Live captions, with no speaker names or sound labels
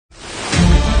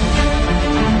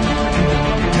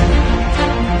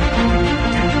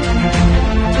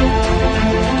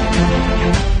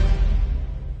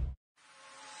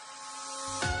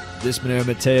This Monero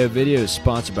Matteo video is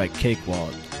sponsored by Cake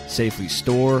Wallet. Safely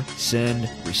store, send,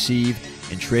 receive,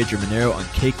 and trade your Monero on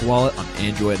Cake Wallet on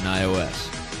Android and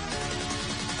iOS.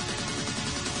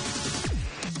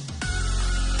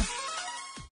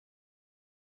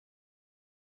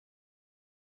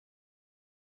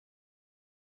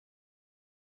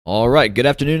 All right, good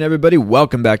afternoon, everybody.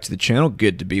 Welcome back to the channel.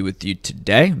 Good to be with you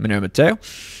today. Monero Matteo.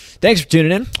 Thanks for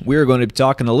tuning in. We're going to be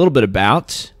talking a little bit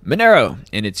about Monero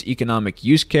and its economic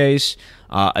use case,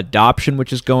 adoption,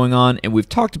 which is going on. And we've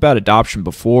talked about adoption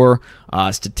before,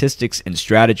 statistics and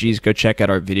strategies. Go check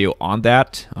out our video on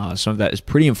that. Some of that is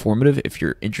pretty informative if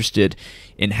you're interested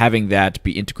in having that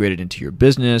be integrated into your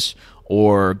business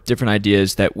or different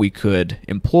ideas that we could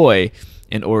employ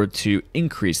in order to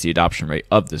increase the adoption rate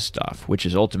of this stuff, which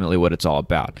is ultimately what it's all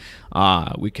about.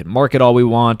 We can market all we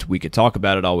want, we could talk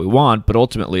about it all we want, but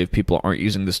ultimately if people aren't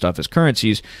using this stuff as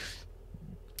currencies,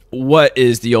 what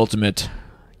is the ultimate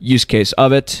use case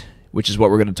of it, which is what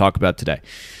we're going to talk about today.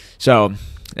 So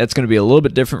that's going to be a little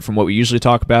bit different from what we usually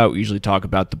talk about. We usually talk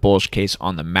about the bullish case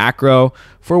on the macro,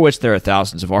 for which there are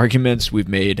thousands of arguments. We've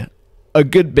made a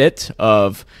good bit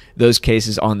of those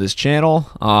cases on this channel,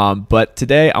 but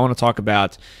today I want to talk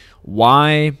about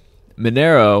why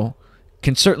Monero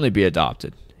can certainly be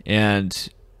adopted, and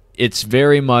it's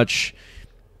very much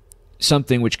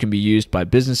something which can be used by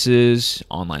businesses,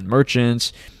 online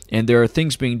merchants, and there are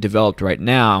things being developed right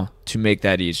now to make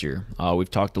that easier.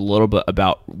 We've talked a little bit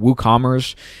about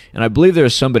WooCommerce, and I believe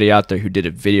there's somebody out there who did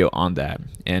a video on that,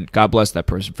 and God bless that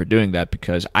person for doing that,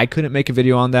 because I couldn't make a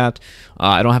video on that.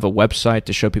 I don't have a website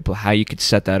to show people how you could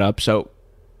set that up, so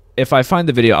if I find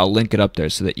the video, I'll link it up there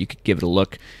so that you could give it a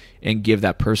look and give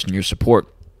that person your support.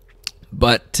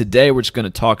 But today we're just going to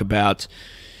talk about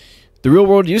the real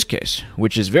world use case,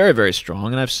 which is very, very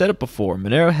strong, and I've said it before,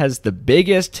 Monero has the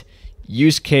biggest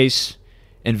use case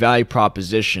and value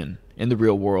proposition in the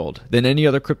real world than any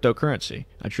other cryptocurrency.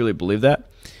 I truly believe that.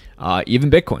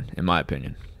 Even Bitcoin, in my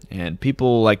opinion. And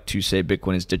people like to say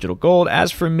Bitcoin is digital gold.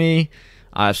 As for me,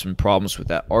 I have some problems with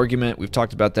that argument. We've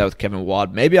talked about that with Kevin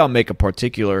Wad. Maybe I'll make a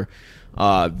particular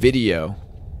video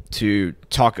to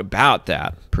talk about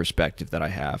that perspective that I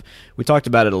have. We talked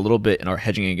about it a little bit in our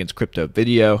Hedging Against Crypto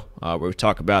video, where we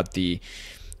talk about the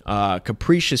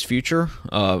capricious future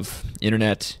of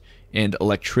internet and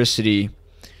electricity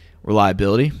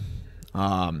reliability.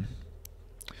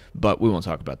 But we won't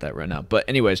talk about that right now. But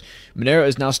anyways, Monero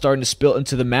is now starting to spill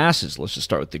into the masses. Let's just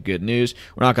start with the good news.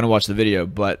 We're not going to watch the video,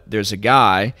 but there's a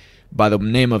guy by the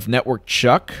name of Network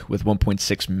Chuck with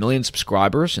 1.6 million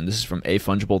subscribers, and this is from A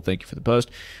Fungible. Thank you for the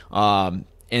post.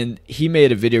 And he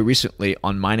made a video recently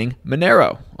on mining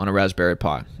Monero on a Raspberry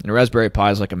Pi. And a Raspberry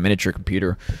Pi is like a miniature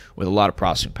computer with a lot of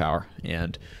processing power,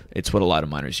 and it's what a lot of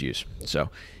miners use. So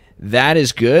that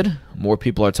is good. More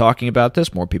people are talking about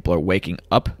this. More people are waking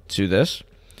up to this.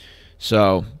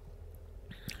 So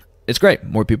it's great.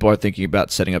 More people are thinking about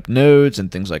setting up nodes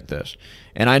and things like this.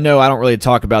 And I know I don't really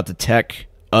talk about the tech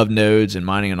of nodes and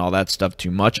mining and all that stuff too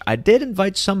much. I did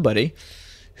invite somebody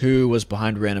who was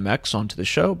behind RandomX onto the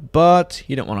show, but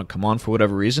he didn't want to come on for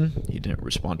whatever reason. He didn't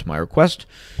respond to my request.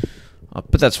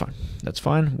 But that's fine. That's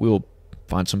fine. We'll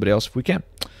find somebody else if we can.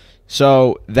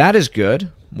 So that is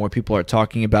good. More people are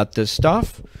talking about this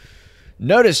stuff.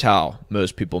 Notice how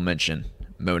most people mention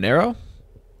Monero.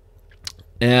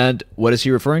 And what is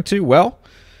he referring to? Well,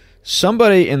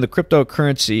 somebody in the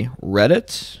cryptocurrency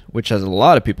Reddit, which has a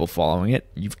lot of people following it.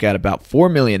 You've got about 4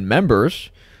 million members.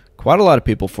 Quite a lot of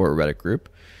people for a Reddit group.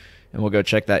 And we'll go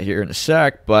check that here in a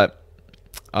sec. But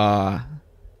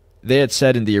they had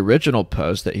said in the original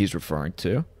post that he's referring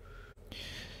to.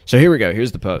 So here we go.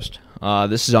 Here's the post.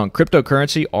 This is on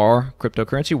cryptocurrency, or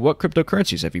cryptocurrency. What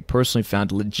cryptocurrencies have you personally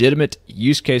found legitimate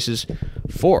use cases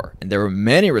for? And there were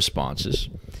many responses.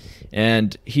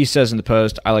 And he says in the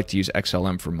post, I like to use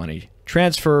XLM for money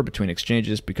transfer between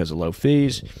exchanges because of low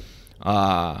fees.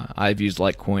 I've used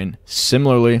Litecoin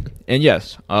similarly. And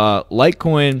yes,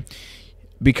 Litecoin,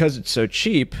 because it's so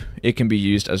cheap, it can be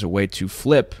used as a way to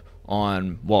flip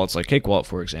on wallets like Cake Wallet,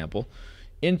 for example,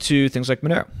 into things like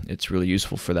Monero. It's really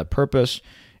useful for that purpose.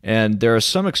 And there are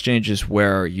some exchanges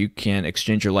where you can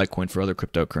exchange your Litecoin for other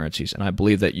cryptocurrencies, and I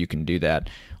believe that you can do that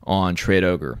on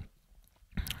TradeOgre.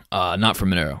 Not for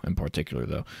Monero in particular,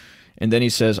 though. And then he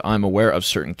says, I'm aware of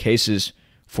certain cases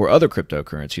for other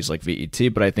cryptocurrencies like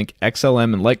VET, but I think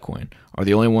XLM and Litecoin are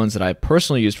the only ones that I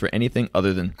personally use for anything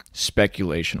other than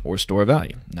speculation or store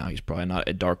value. Now, he's probably not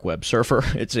a dark web surfer,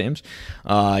 it seems.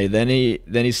 Then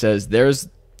he says, there's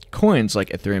coins like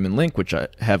Ethereum and Link, which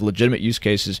have legitimate use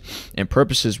cases and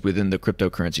purposes within the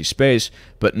cryptocurrency space,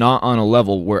 but not on a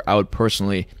level where I would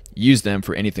personally use them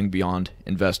for anything beyond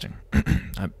investing.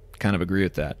 I kind of agree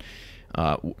with that.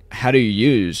 How do you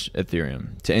use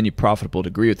Ethereum to any profitable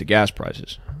degree with the gas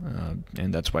prices?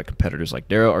 And that's why competitors like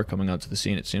Darrow are coming onto the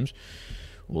scene, it seems.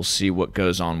 We'll see what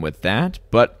goes on with that.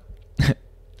 But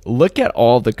look at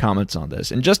all the comments on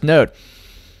this. And just note,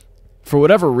 for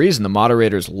whatever reason, the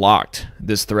moderators locked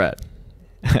this thread.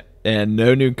 And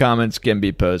no new comments can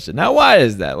be posted. Now, why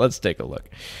is that? Let's take a look.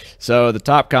 So the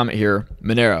top comment here,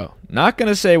 Monero. Not going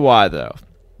to say why, though.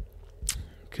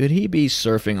 Could he be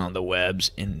surfing on the webs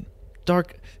in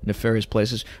dark, nefarious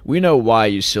places? We know why,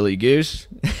 you silly goose.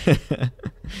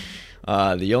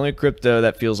 The only crypto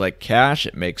that feels like cash,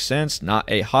 it makes sense. Not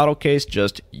a hodl case,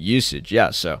 just usage.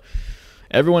 Yeah, so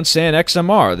everyone's saying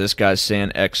XMR. This guy's saying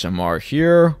XMR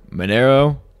here.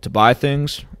 Monero to buy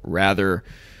things. Rather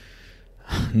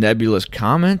nebulous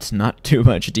comment, not too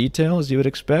much detail as you would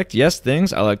expect. Yes,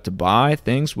 things. I like to buy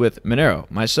things with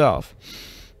Monero myself.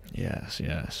 Yes.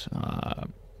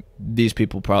 These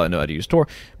people probably know how to use Tor.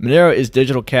 Monero is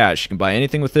digital cash. You can buy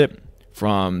anything with it,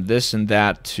 from this and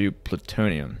that to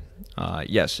plutonium.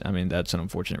 Yes, I mean, that's an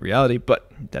unfortunate reality, but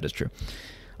that is true.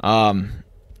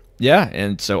 Yeah,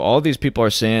 and so all these people are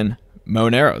saying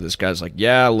Monero. This guy's like,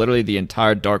 yeah, literally the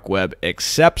entire dark web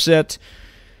accepts it.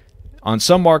 On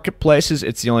some marketplaces,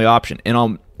 it's the only option. And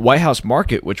on White House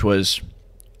Market, which was,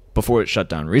 before it shut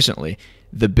down recently,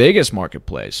 the biggest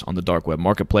marketplace on the dark web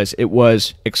marketplace, it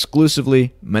was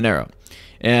exclusively Monero.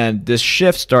 And this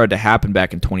shift started to happen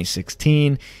back in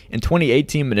 2016. In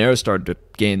 2018, Monero started to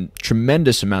gain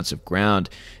tremendous amounts of ground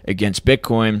against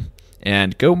Bitcoin.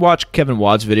 And go watch Kevin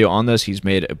Wadd's video on this. He's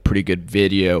made a pretty good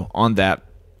video on that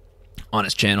on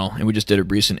his channel. And we just did a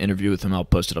recent interview with him. I'll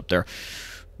post it up there.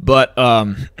 But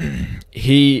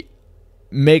he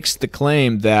makes the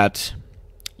claim that,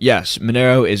 yes,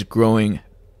 Monero is growing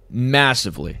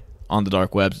massively on the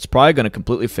dark webs. It's probably going to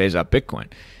completely phase out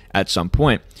Bitcoin at some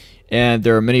point. And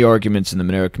there are many arguments in the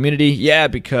Monero community. Yeah,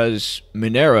 because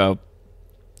Monero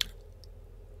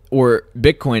or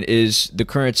Bitcoin is the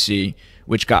currency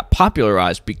which got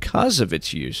popularized because of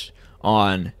its use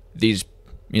on these,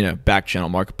 back channel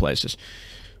marketplaces.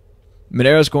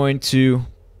 Monero is going to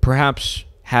perhaps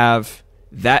have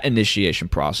that initiation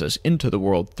process into the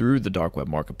world through the dark web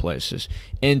marketplaces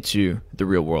into the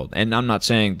real world. And I'm not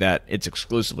saying that it's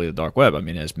exclusively the dark web. I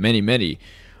mean, it has many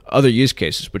other use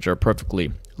cases which are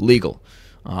perfectly legal.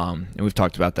 And we've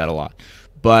talked about that a lot.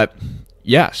 But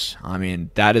yes, I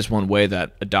mean, that is one way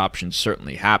that adoption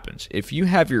certainly happens. If you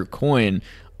have your coin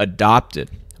adopted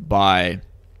by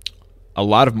a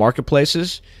lot of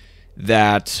marketplaces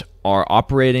that are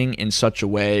operating in such a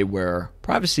way where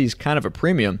privacy is kind of a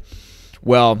premium,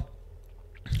 well,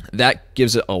 that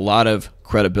gives it a lot of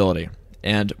credibility,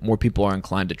 and more people are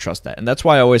inclined to trust that. And that's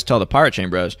why I always tell the Pirate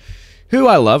Chain bros, who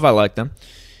I love, I like them,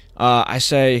 I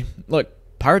say, look,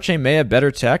 Pirate Chain may have better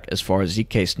tech as far as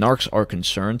ZK snarks are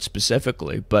concerned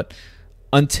specifically, but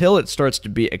until it starts to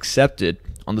be accepted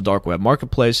on the dark web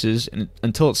marketplaces and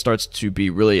until it starts to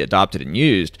be really adopted and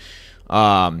used,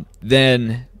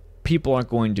 then people aren't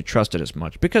going to trust it as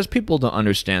much because people don't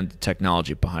understand the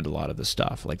technology behind a lot of this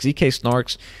stuff. Like ZK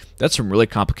snarks, that's some really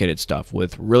complicated stuff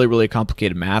with really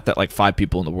complicated math that like 5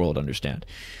 people in the world understand.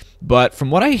 But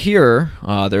from what I hear,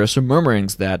 there are some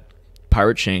murmurings that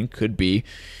Pirate Chain could be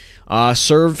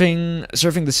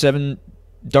surfing the 7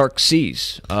 dark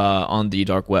seas on the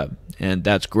dark web, and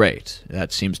that's great.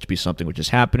 That seems to be something which is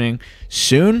happening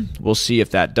soon. We'll see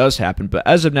if that does happen, but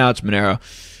as of now, it's Monero.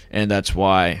 And that's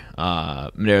why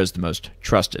Monero is the most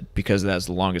trusted, because it has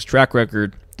the longest track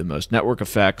record, the most network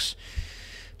effects,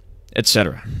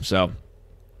 etc. So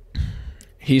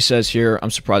he says here, I'm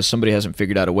surprised somebody hasn't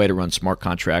figured out a way to run smart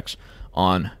contracts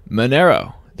on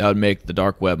Monero. That would make the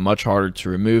dark web much harder to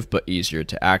remove, but easier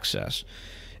to access.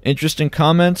 Interesting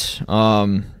comment.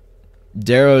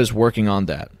 Darrow is working on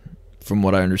that, from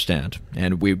what I understand.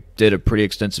 And we did a pretty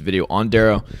extensive video on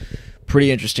Darrow.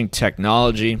 Pretty interesting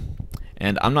technology.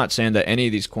 And I'm not saying that any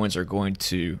of these coins are going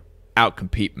to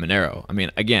outcompete Monero. I mean,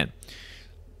 again,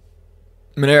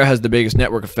 Monero has the biggest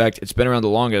network effect. It's been around the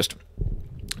longest.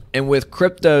 And with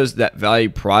cryptos that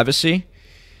value privacy,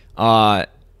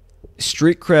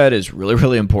 street cred is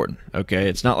really important. Okay,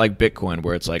 it's not like Bitcoin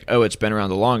where it's like, oh, it's been around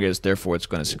the longest, therefore it's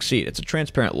going to succeed. It's a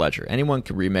transparent ledger. Anyone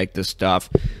can remake this stuff.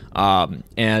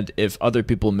 And if other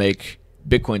people make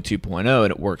Bitcoin 2.0 and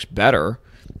it works better,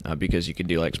 because you can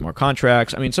do like smart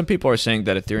contracts. I mean, some people are saying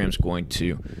that Ethereum is going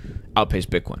to outpace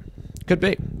Bitcoin. Could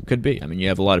be. I mean, you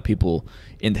have a lot of people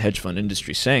in the hedge fund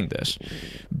industry saying this.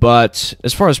 But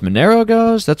as far as Monero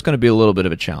goes, that's going to be a little bit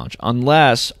of a challenge.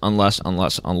 Unless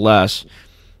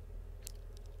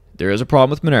there is a problem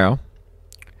with Monero.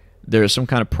 there's some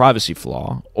kind of privacy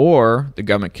flaw, or the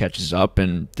government catches up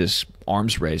in this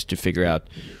arms race to figure out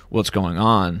what's going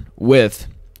on with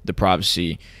the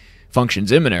privacy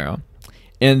functions in Monero,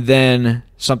 and then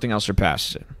something else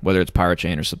surpasses it, whether it's Pirate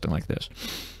Chain or something like this.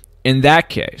 In that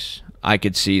case, I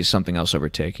could see something else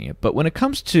overtaking it. But when it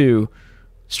comes to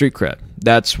street cred,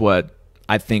 that's what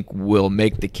I think will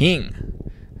make the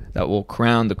king, that will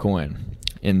crown the coin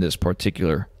in this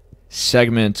particular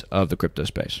segment of the crypto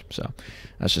space. So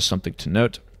that's just something to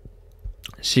note.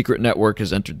 Secret Network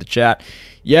has entered the chat.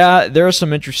 Yeah, there are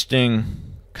some interesting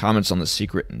comments on the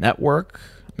Secret Network.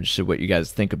 I'm interested in what you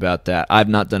guys think about that. I've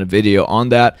not done a video on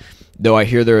that, though I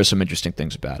hear there are some interesting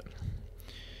things about it.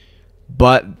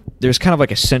 But there's kind of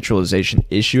like a centralization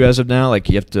issue as of now. Like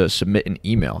you have to submit an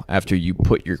email after you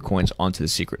put your coins onto the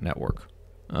Secret Network.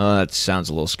 That sounds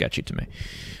a little sketchy to me.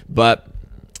 But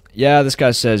yeah, this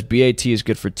guy says BAT is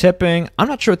good for tipping. I'm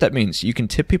not sure what that means. You can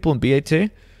tip people in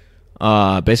BAT?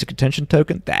 Basic attention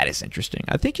token? That is interesting.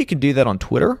 I think you can do that on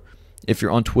Twitter. If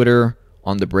you're on Twitter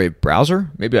on the Brave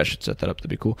browser. Maybe I should set that up. That'd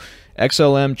be cool.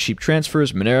 XLM, cheap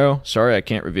transfers, Monero. Sorry, I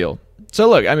can't reveal. So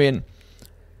look, I mean,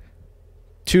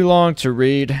 too long to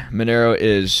read. Monero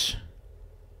is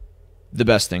the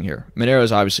best thing here. Monero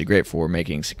is obviously great for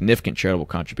making significant charitable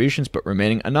contributions, but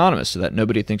remaining anonymous so that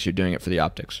nobody thinks you're doing it for the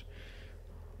optics.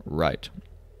 Right.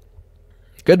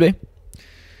 Could be.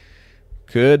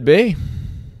 Could be.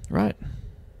 Right.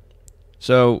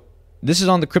 So this is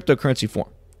on the cryptocurrency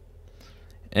forum.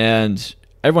 And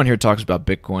everyone here talks about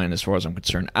Bitcoin as far as I'm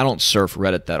concerned. I don't surf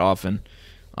Reddit that often.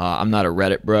 I'm not a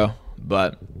Reddit bro,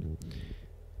 but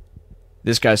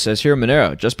this guy says here,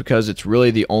 Monero, just because it's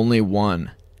really the only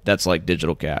one that's like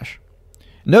digital cash.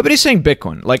 Nobody's saying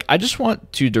Bitcoin. Like, I just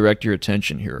want to direct your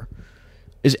attention here.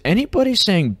 Is anybody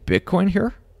saying Bitcoin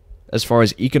here as far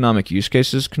as economic use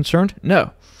cases is concerned?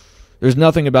 No. There's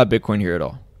nothing about Bitcoin here at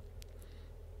all.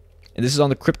 And this is on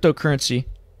the cryptocurrency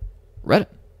Reddit.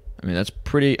 I mean, that's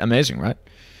pretty amazing, right?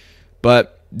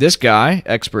 But this guy,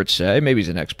 experts say, maybe he's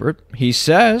an expert, he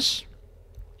says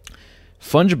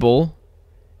fungible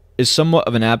is somewhat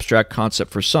of an abstract concept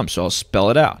for some, so I'll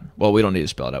spell it out. Well, we don't need to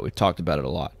spell it out. We've talked about it a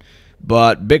lot.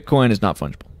 But Bitcoin is not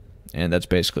fungible, and that's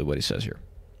basically what he says here.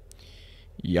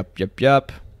 Yep.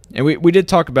 And we did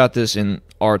talk about this in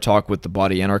our talk with the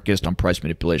Body Anarchist on price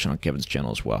manipulation on Kevin's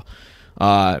channel as well.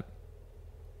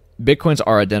 Bitcoins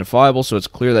are identifiable, so it's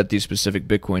clear that these specific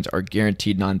Bitcoins are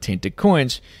guaranteed non-tainted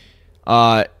coins.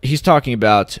 He's talking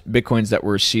about Bitcoins that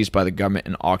were seized by the government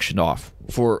and auctioned off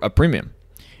for a premium.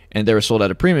 And they were sold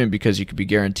at a premium because you could be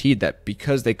guaranteed that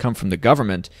because they come from the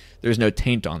government, there's no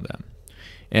taint on them.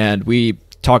 And we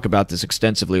talk about this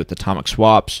extensively with atomic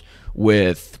swaps,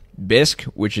 with BISC,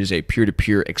 which is a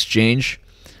peer-to-peer exchange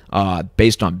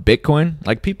based on Bitcoin.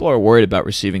 Like, people are worried about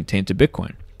receiving tainted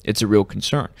Bitcoin. It's a real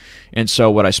concern. And so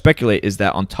what I speculate is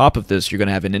that on top of this, you're going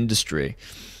to have an industry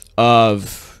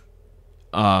of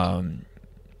data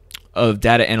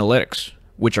analytics,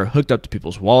 which are hooked up to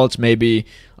people's wallets maybe,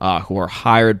 who are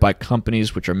hired by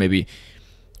companies which are maybe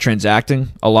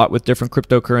transacting a lot with different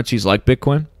cryptocurrencies like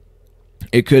Bitcoin.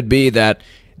 It could be that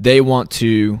they want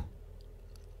to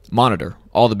monitor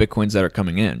all the Bitcoins that are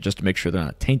coming in just to make sure they're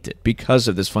not tainted because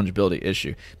of this fungibility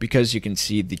issue, because you can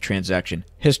see the transaction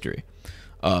history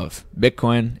of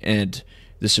Bitcoin and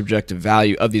the subjective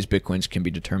value of these Bitcoins can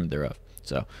be determined thereof.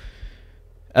 So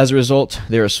as a result,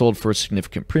 they are sold for a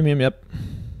significant premium. Yep.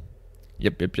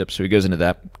 So he goes into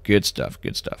that. Good stuff.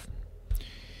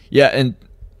 Yeah, and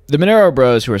the Monero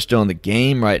bros who are still in the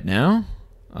game right now,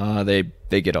 they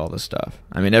get all this stuff.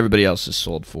 I mean, everybody else is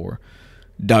sold for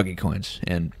doggy coins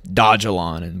and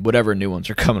Dogelon and whatever new ones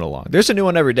are coming along. There's a new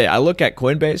one every day. I look at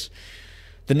Coinbase.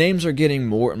 The names are getting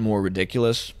more and more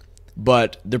ridiculous,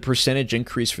 but the percentage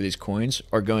increase for these coins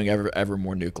are going ever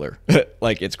more nuclear.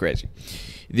 Like, it's crazy.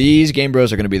 These game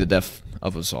bros are going to be the death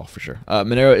of us all for sure.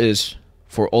 Monero is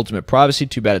for ultimate privacy.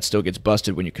 Too bad it still gets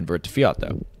busted when you convert to fiat,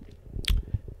 though.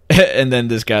 And then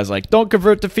this guy's like, don't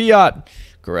convert to fiat.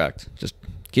 Correct. Just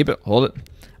keep it, hold it.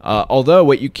 Although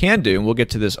what you can do, and we'll get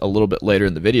to this a little bit later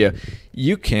in the video,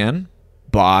 you can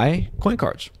buy coin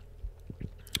cards.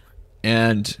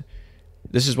 And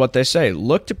this is what they say.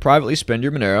 Look to privately spend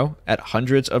your Monero at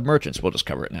hundreds of merchants. We'll just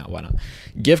cover it now. Why not?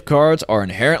 Gift cards are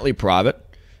inherently private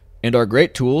and are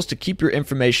great tools to keep your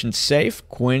information safe.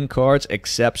 Coin cards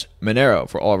accepts Monero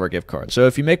for all of our gift cards. So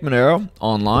if you make Monero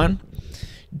online,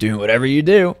 doing whatever you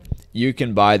do, you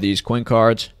can buy these coin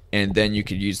cards, and then you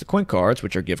could use the coin cards,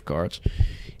 which are gift cards,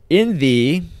 in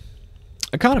the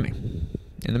economy,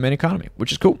 in the main economy,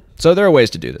 which is cool. So there are ways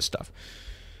to do this stuff.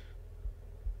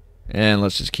 And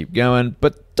let's just keep going.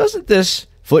 But doesn't this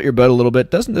float your boat a little bit?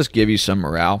 Doesn't this give you some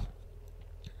morale?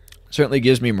 certainly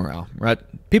gives me morale, right?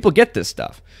 People get this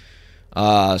stuff.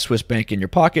 Swiss bank in your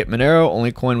pocket. Monero,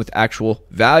 only coin with actual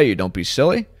value. Don't be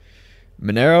silly.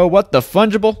 Monero, what the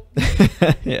fungible?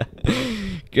 Yeah,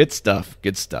 good stuff.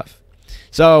 Good stuff.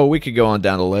 So we could go on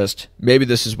down the list. Maybe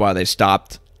this is why they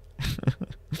stopped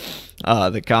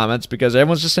the comments, because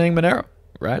everyone's just saying Monero,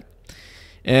 right?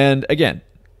 And again,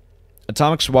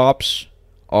 atomic swaps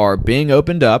are being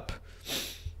opened up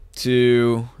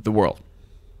to the world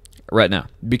right now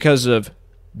because of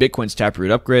Bitcoin's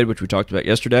Taproot upgrade, which we talked about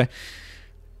yesterday.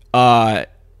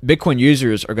 Bitcoin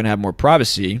users are going to have more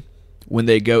privacy when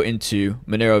they go into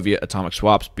Monero via atomic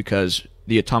swaps, because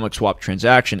the atomic swap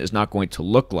transaction is not going to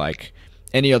look like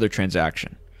any other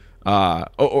transaction. Yeah,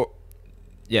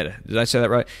 did I say that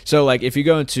right? So like if you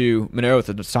go into Monero with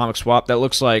an atomic swap, that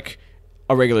looks like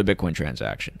a regular Bitcoin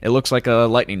transaction. It looks like a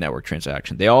Lightning Network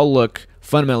transaction. They all look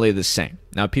fundamentally the same.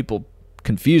 Now people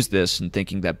confuse this and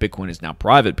thinking that Bitcoin is now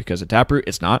private because of Taproot.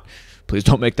 It's not. Please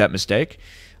don't make that mistake.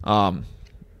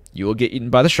 You will get eaten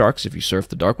by the sharks if you surf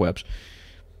the dark webs,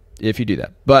 if you do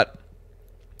that. But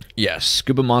yes,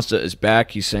 Scuba Monster is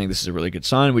back. He's saying this is a really good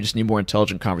sign. We just need more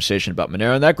intelligent conversation about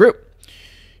Monero in that group.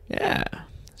 Yeah.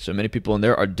 So many people in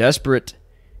there are desperate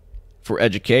for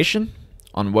education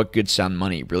on what good sound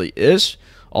money really is.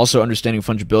 Also understanding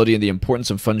fungibility and the importance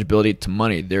of fungibility to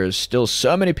money. There's still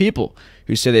so many people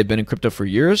who say they've been in crypto for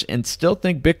years and still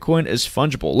think Bitcoin is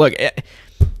fungible. Look,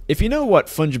 if you know what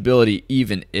fungibility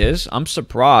even is, I'm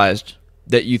surprised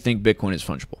that you think Bitcoin is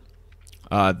fungible.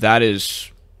 That is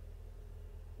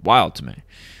wild to me.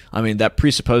 I mean, that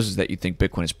presupposes that you think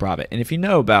Bitcoin is private. And if you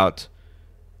know about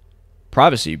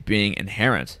privacy being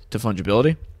inherent to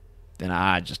fungibility, then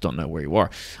I just don't know where you are.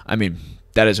 I mean,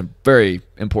 that is a very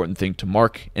important thing to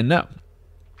mark and know.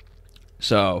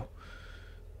 So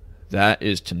that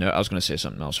is to know. I was going to say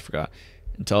something else, I forgot.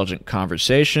 Intelligent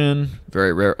conversation,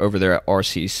 very rare over there at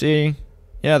RCC.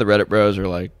 Yeah, the Reddit bros are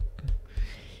like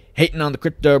hating on the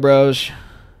crypto bros.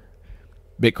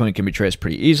 Bitcoin can be traced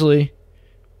pretty easily.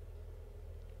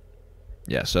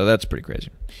 Yeah, so that's pretty crazy.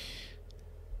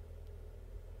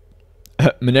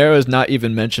 Monero is not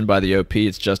even mentioned by the OP.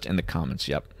 It's just in the comments.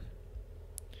 Yep.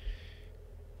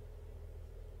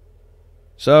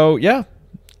 So, yeah,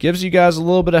 gives you guys a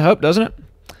little bit of hope, doesn't it?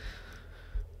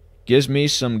 Gives me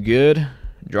some good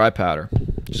dry powder,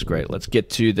 which is great. Let's get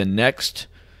to the next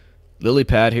lily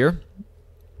pad here.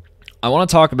 I want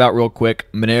to talk about real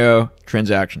quick Monero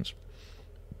transactions.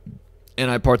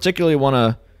 And I particularly want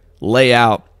to lay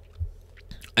out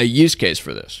a use case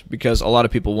for this, because a lot of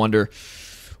people wonder,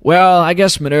 well, I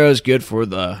guess Monero is good for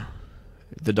the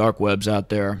dark webs out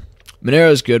there. Monero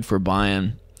is good for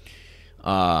buying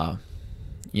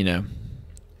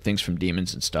things from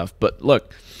demons and stuff. But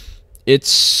look, it's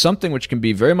something which can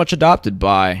be very much adopted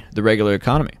by the regular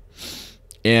economy.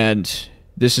 And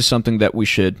this is something that we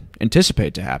should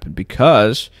anticipate to happen,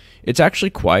 because it's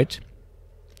actually quite,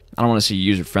 I don't want to say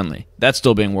user-friendly. That's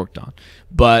still being worked on.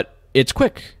 But it's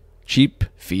quick. Cheap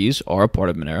fees are a part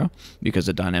of Monero because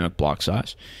of dynamic block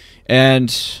size.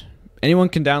 And anyone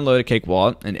can download a Cake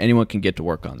wallet, and anyone can get to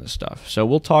work on this stuff. So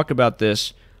we'll talk about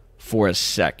this for a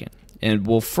second. And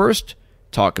we'll first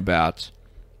talk about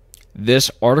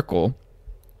this article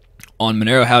on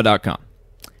MoneroHow.com.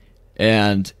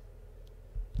 And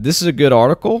this is a good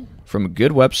article from a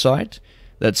good website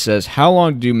that says, how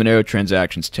long do Monero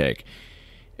transactions take?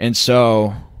 And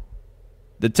so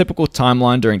the typical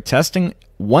timeline during testing,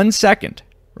 1 second.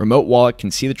 Remote wallet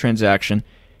can see the transaction,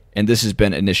 and this has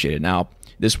been initiated. Now,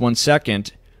 this 1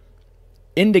 second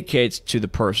indicates to the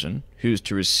person who's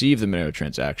to receive the Monero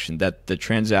transaction that the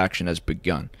transaction has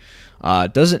begun.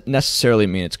 Doesn't necessarily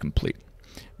mean it's complete.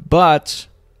 But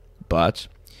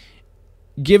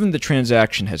given the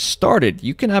transaction has started,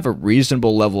 you can have a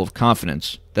reasonable level of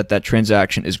confidence that that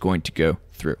transaction is going to go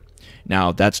through.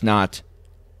 Now, that's not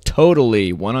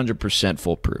totally 100%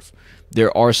 foolproof.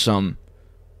 There are some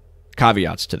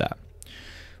caveats to that.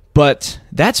 But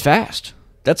that's fast.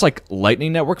 That's like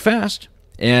Lightning Network fast.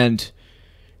 And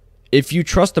if you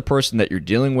trust the person that you're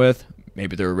dealing with,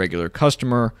 maybe they're a regular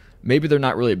customer, maybe they're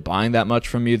not really buying that much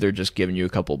from you, they're just giving you a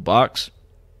couple bucks,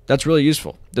 that's really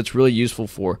useful. That's really useful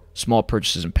for small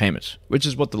purchases and payments, which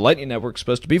is what the Lightning Network is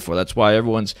supposed to be for. That's why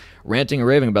everyone's ranting and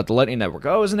raving about the Lightning Network.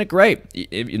 Oh, isn't it great?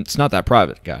 It's not that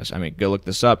private, guys. I mean, go look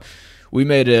this up. We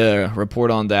made a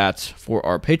report on that for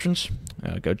our patrons.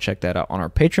 Go check that out on our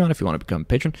Patreon if you want to become a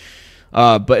patron.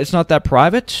 But it's not that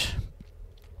private.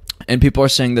 And people are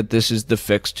saying that this is the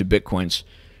fix to Bitcoin's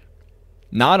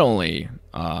not only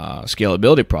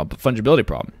scalability problem, but fungibility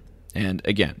problem. And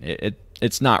again,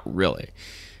 it's not really.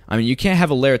 I mean, you can't have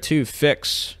a layer 2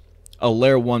 fix a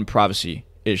layer 1 privacy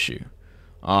issue.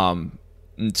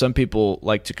 And some people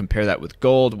like to compare that with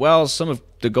gold. Well, some of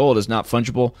the gold is not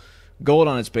fungible. Gold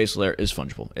on its base layer is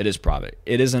fungible. It is private.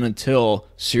 It isn't until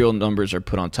serial numbers are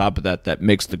put on top of that that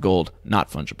makes the gold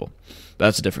not fungible. But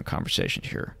that's a different conversation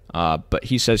here. But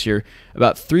he says here,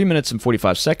 about 3 minutes and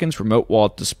 45 seconds, remote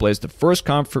wallet displays the first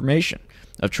confirmation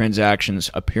of transactions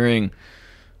appearing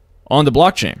on the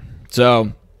blockchain.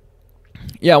 So,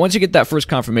 yeah, once you get that first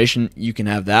confirmation, you can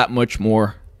have that much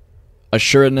more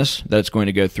assuredness that it's going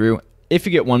to go through. If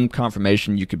you get one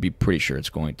confirmation, you could be pretty sure it's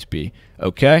going to be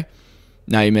okay.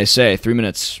 Now, you may say, 3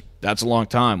 minutes, that's a long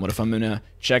time. What if I'm in a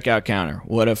checkout counter?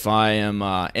 What if I am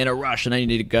in a rush and I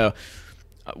need to go?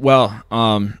 Well,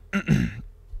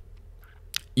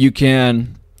 you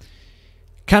can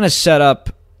kind of set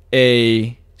up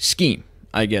a scheme,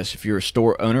 I guess, if you're a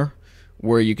store owner,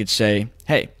 where you could say,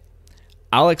 hey,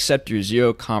 I'll accept your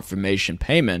zero confirmation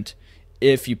payment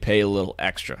if you pay a little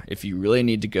extra, if you really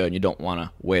need to go and you don't want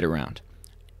to wait around.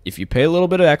 If you pay a little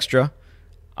bit of extra,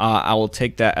 I will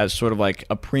take that as sort of like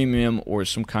a premium or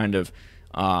some kind of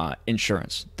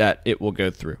insurance that it will go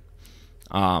through.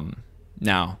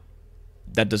 Now,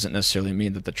 that doesn't necessarily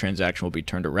mean that the transaction will be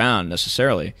turned around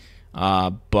necessarily,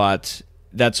 but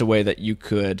that's a way that you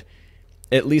could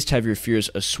at least have your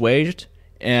fears assuaged.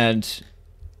 And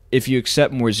if you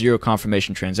accept more zero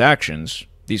confirmation transactions,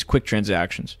 these quick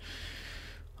transactions,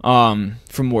 from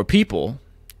more people,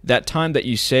 that time that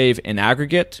you save in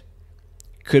aggregate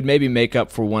could maybe make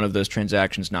up for one of those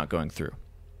transactions not going through.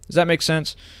 Does that make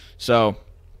sense? So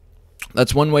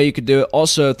that's one way you could do it.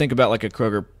 Also, think about like a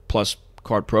Kroger Plus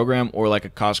card program or like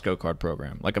a Costco card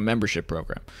program, like a membership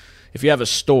program. If you have a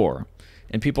store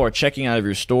and people are checking out of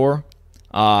your store,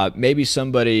 maybe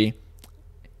somebody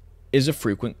is a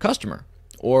frequent customer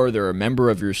or they're a member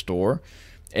of your store,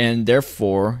 and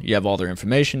therefore you have all their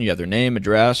information, you have their name,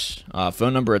 address,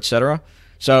 phone number, etc.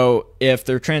 So if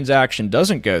their transaction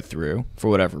doesn't go through for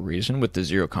whatever reason with the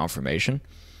zero confirmation,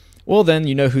 well, then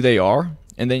you know who they are,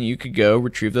 and then you could go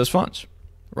retrieve those funds,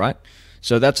 right?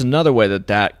 So that's another way that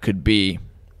that could be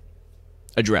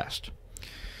addressed.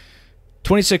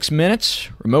 26 minutes,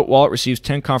 remote wallet receives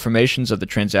 10 confirmations of the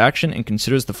transaction and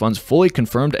considers the funds fully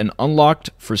confirmed and unlocked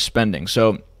for spending.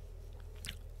 So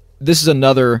this is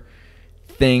another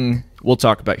thing we'll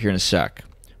talk about here in a sec.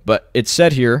 But it's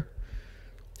said here,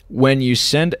 when you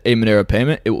send a Monero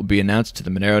payment, it will be announced to the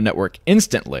Monero network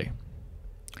instantly.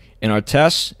 In our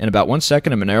tests, in about 1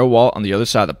 second, a Monero wallet on the other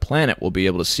side of the planet will be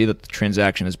able to see that the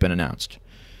transaction has been announced.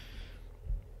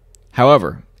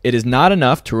 However, it is not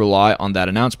enough to rely on that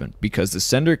announcement because the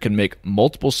sender can make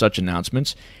multiple such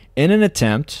announcements in an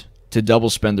attempt to double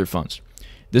spend their funds.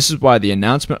 This is why the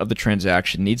announcement of the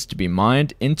transaction needs to be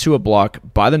mined into a block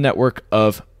by the network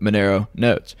of Monero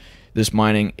nodes. This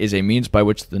mining is a means by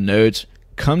which the nodes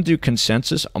come to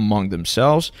consensus among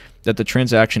themselves that the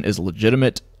transaction is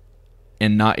legitimate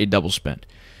and not a double spend.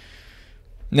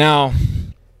 Now,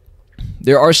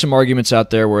 there are some arguments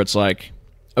out there where it's like,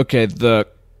 okay, the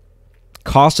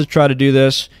cost to try to do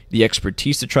this, the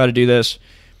expertise to try to do this,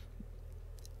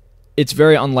 it's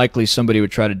very unlikely somebody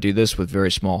would try to do this with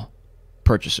very small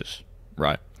purchases,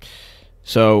 right?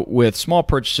 So with small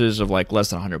purchases of like less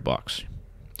than $100,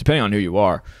 depending on who you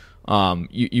are,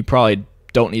 you probably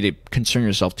don't need to concern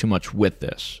yourself too much with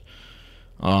this.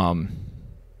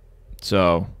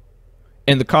 So,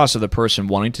 and the cost of the person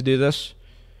wanting to do this,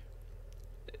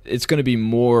 it's going to be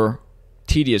more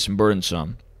tedious and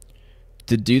burdensome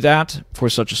to do that for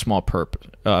such a small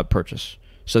purchase.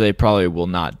 So they probably will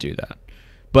not do that.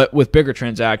 But with bigger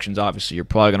transactions, obviously, you're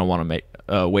probably going to want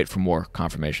to wait for more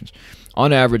confirmations.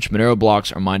 On average, Monero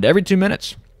blocks are mined every 2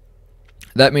 minutes.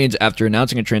 That means after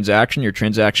announcing a transaction, your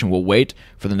transaction will wait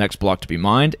for the next block to be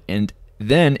mined, and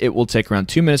then it will take around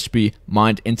 2 minutes to be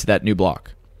mined into that new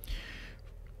block.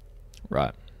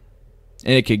 Right.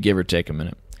 And it could give or take a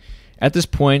minute. At this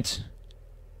point,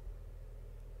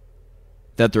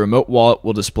 that the remote wallet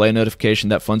will display a notification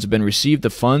that funds have been received. The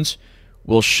funds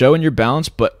will show in your balance,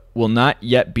 but will not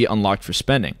yet be unlocked for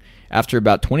spending. After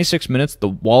about 26 minutes, the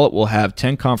wallet will have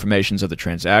 10 confirmations of the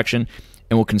transaction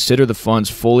and will consider the funds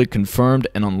fully confirmed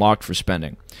and unlocked for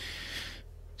spending.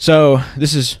 So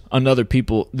this is another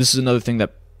thing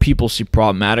that people see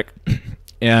problematic.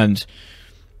 And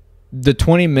the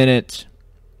 20-minute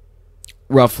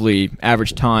roughly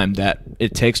average time that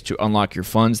it takes to unlock your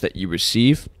funds that you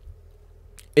receive,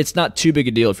 it's not too big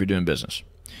a deal if you're doing business.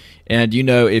 And you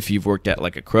know, if you've worked at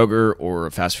like a Kroger or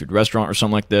a fast food restaurant or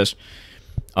something like this,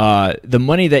 the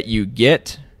money that you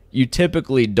get, you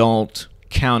typically don't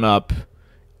count up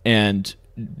and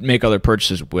make other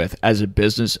purchases with as a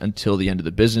business until the end of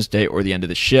the business day or the end of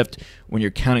the shift when you're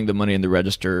counting the money in the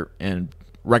register and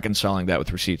reconciling that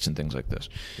with receipts and things like this.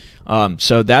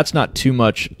 So that's not too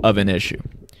much of an issue.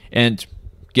 And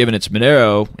given it's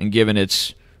Monero and given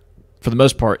it's, for the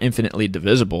most part, infinitely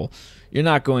divisible, you're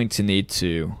not going to need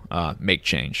to make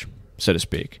change, so to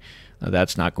speak.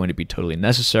 That's not going to be totally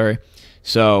necessary.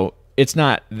 So it's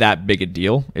not that big a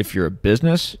deal if you're a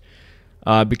business,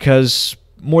 because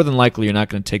more than likely you're not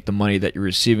going to take the money that you're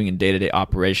receiving in day-to-day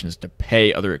operations to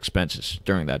pay other expenses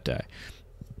during that day.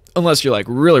 Unless you're like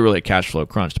really, really cash flow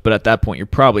crunched. But at that point, you're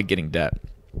probably getting debt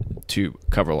to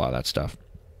cover a lot of that stuff.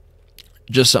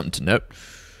 Just something to note.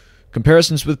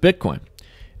 Comparisons with Bitcoin.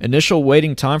 Initial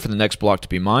waiting time for the next block to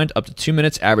be mined, up to 2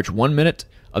 minutes, average 1 minute,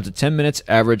 up to 10 minutes,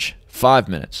 average 5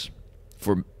 minutes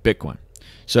for Bitcoin.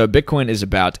 So Bitcoin is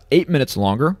about 8 minutes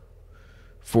longer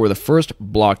for the first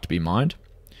block to be mined.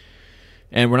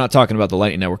 And we're not talking about the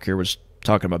Lightning Network here, we're just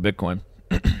talking about Bitcoin.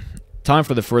 Time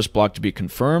for the first block to be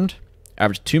confirmed,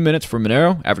 average 2 minutes for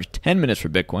Monero, average 10 minutes for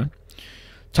Bitcoin.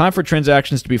 Time for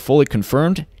transactions to be fully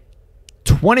confirmed,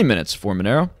 20 minutes for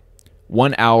Monero,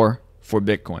 1 hour for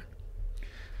Bitcoin.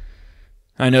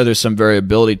 I know there's some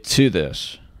variability to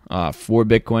this for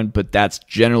Bitcoin, but that's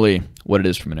generally what it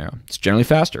is for Monero. It's generally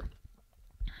faster.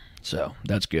 So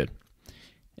that's good.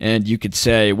 And you could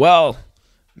say, well,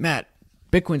 Matt,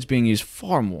 Bitcoin's being used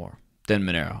far more than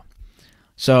Monero.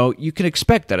 So you can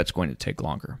expect that it's going to take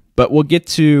longer. But we'll get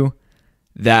to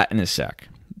that in a sec.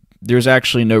 There's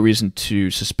actually no reason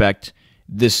to suspect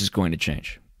this is going to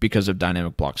change because of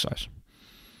dynamic block size.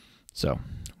 So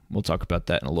we'll talk about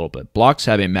that in a little bit. Blocks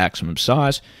have a maximum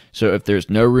size, so if there's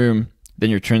no room, then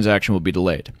your transaction will be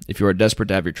delayed. If you are desperate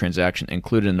to have your transaction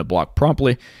included in the block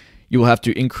promptly, you will have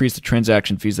to increase the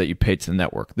transaction fees that you pay to the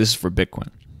network. This is for Bitcoin.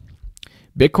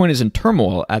 Bitcoin is in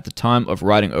turmoil at the time of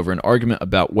writing over an argument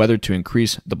about whether to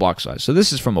increase the block size. So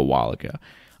this is from a while ago.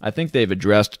 I think they've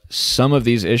addressed some of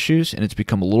these issues, and it's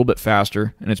become a little bit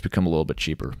faster, and it's become a little bit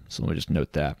cheaper. So let me just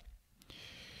note that.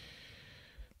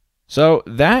 So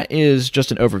that is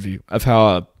just an overview of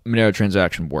how a Monero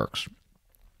transaction works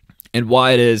and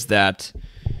why it is that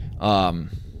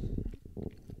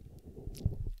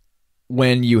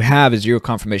when you have a zero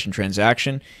confirmation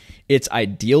transaction, it's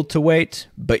ideal to wait,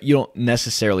 but you don't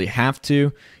necessarily have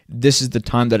to. This is the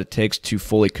time that it takes to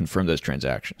fully confirm those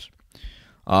transactions.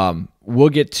 We'll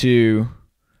get to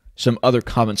some other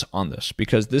comments on this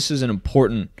because this is an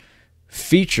important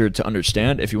feature to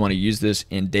understand if you want to use this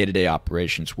in day-to-day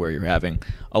operations where you're having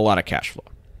a lot of cash flow.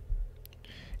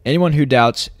 Anyone who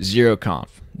doubts zero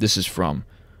conf. This is from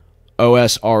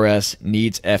OSRS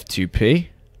needs F2P.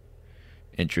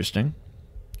 Interesting.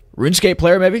 RuneScape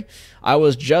player, maybe? I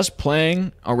was just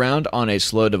playing around on a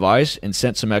slow device and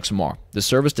sent some XMR. The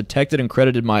service detected and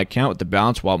credited my account with the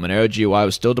balance while Monero GUI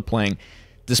was still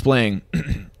displaying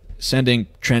sending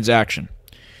transaction.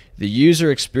 The user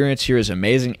experience here is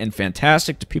amazing and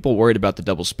fantastic to people worried about the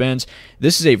double spends.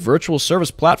 This is a virtual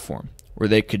service platform where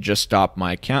they could just stop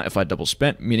my account if I double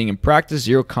spent, meaning in practice,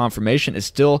 zero confirmation is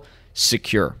still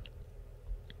secure.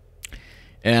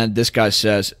 And this guy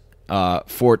says,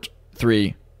 Fort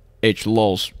 3 H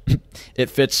lulz. It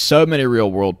fits so many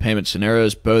real-world payment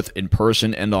scenarios, both in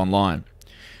person and online.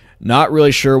 Not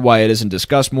really sure why it isn't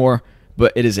discussed more,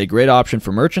 but it is a great option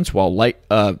for merchants while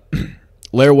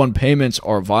Layer 1 payments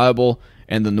are viable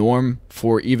and the norm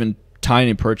for even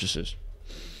tiny purchases.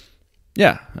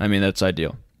 Yeah, I mean, that's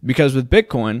ideal. Because with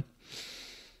Bitcoin,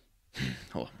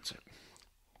 hold on one second.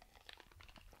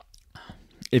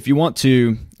 If you want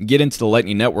to get into the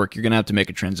Lightning Network, you're going to have to make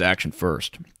a transaction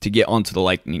first to get onto the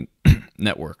Lightning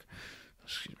Network.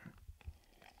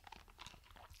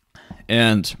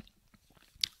 And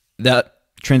that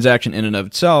transaction in and of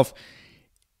itself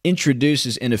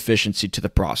introduces inefficiency to the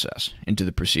process, into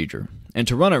the procedure. And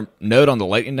to run a node on the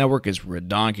Lightning Network is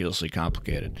ridiculously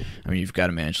complicated. I mean, you've got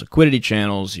to manage liquidity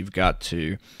channels, you've got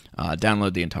to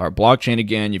download the entire blockchain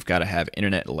again, you've got to have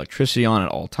internet and electricity on at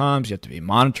all times, you have to be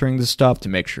monitoring this stuff to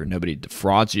make sure nobody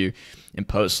defrauds you and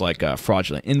posts like a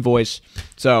fraudulent invoice.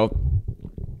 So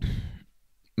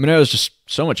Monero is just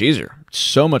so much easier,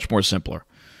 so much more simpler.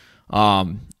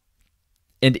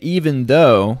 And even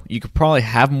though you could probably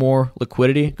have more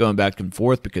liquidity going back and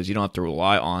forth because you don't have to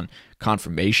rely on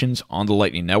confirmations on the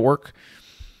Lightning Network,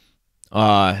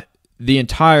 the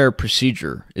entire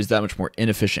procedure is that much more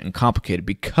inefficient and complicated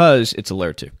because it's a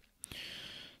layer 2.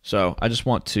 So I just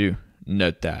want to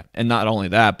note that. And not only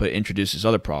that, but it introduces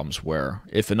other problems where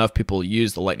if enough people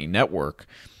use the Lightning Network,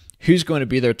 who's going to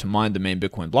be there to mine the main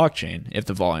Bitcoin blockchain if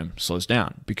the volume slows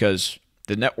down? Because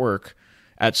the network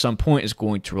at some point is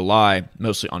going to rely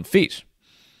mostly on fees.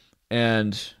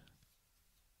 And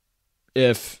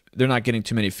if they're not getting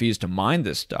too many fees to mine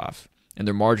this stuff, and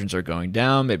their margins are going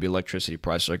down. Maybe electricity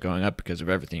prices are going up because of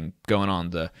everything going on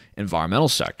in the environmental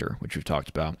sector, which we've talked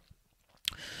about.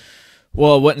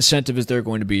 Well, what incentive is there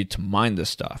going to be to mine this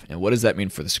stuff? And what does that mean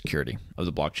for the security of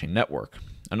the blockchain network?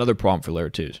 Another problem for layer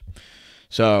 2s.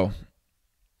 So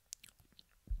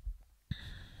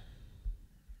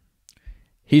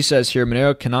he says here,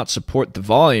 Monero cannot support the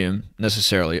volume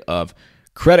necessarily of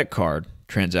credit card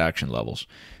transaction levels,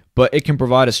 but it can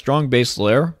provide a strong base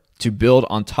layer to build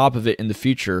on top of it in the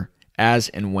future as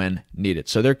and when needed.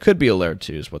 So there could be a layer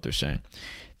 2 is what they're saying.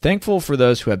 Thankful for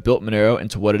those who have built Monero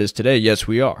into what it is today. Yes,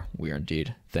 we are. We are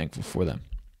indeed thankful for them.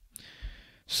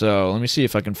 So let me see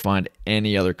if I can find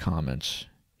any other comments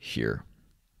here.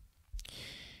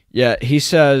 Yeah, he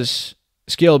says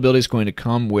scalability is going to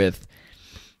come with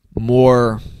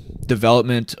more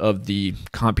development of the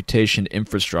computation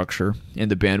infrastructure and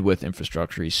the bandwidth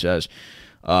infrastructure. He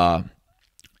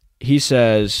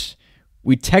says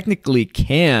we technically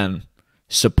can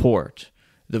support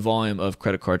the volume of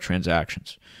credit card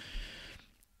transactions.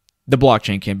 The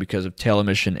blockchain can because of tail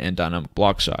emission and dynamic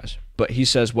block size. But he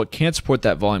says what can't support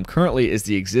that volume currently is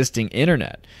the existing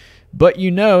internet. But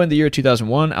in the year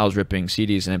 2001, I was ripping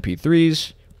CDs and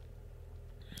MP3s,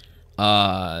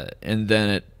 and then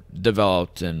it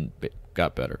developed and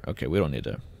got better. Okay, we don't need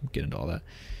to get into all that.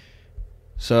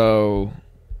 So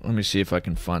let me see if I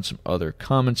can find some other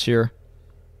comments here.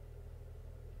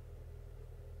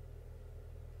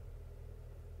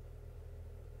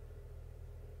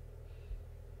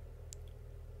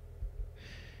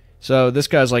 So this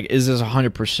guy's like, is this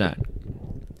 100%?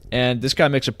 And this guy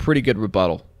makes a pretty good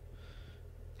rebuttal.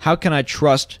 How can I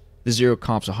trust the zero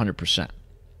comps 100%?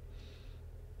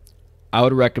 I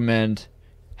would recommend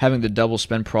having the double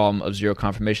spend problem of zero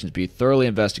confirmations be thoroughly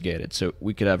investigated so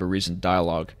we could have a recent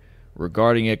dialogue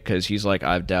regarding it, because he's like,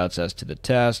 I have doubts as to the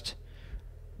test.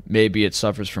 Maybe it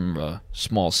suffers from a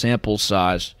small sample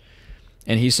size.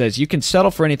 And he says you can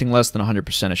settle for anything less than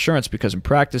 100% assurance because in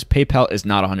practice, PayPal is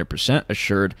not 100%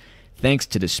 assured thanks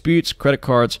to disputes. Credit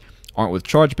cards aren't with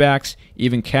chargebacks.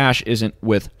 Even cash isn't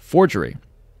with forgery,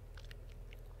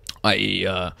 i.e.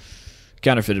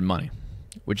 Counterfeited money,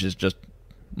 which is just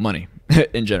money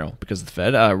in general because of the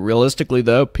Fed. Realistically,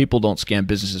 though, people don't scam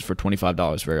businesses for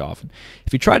 $25 very often.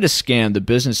 If you tried to scam, the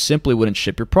business simply wouldn't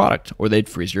ship your product or they'd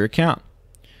freeze your account.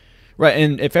 Right,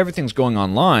 and if everything's going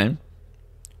online,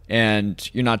 and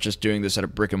you're not just doing this at a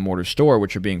brick and mortar store,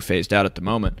 which are being phased out at the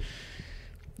moment,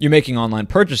 you're making online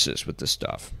purchases with this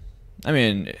stuff. I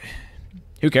mean,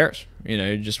 who cares?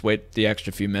 You just wait the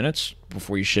extra few minutes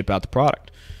before you ship out the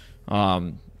product.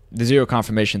 The zero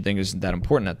confirmation thing isn't that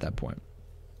important at that point.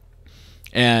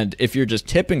 And if you're just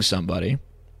tipping somebody,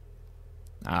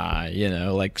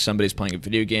 like somebody's playing a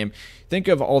video game, think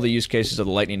of all the use cases of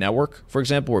the Lightning Network, for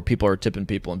example, where people are tipping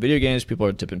people in video games, people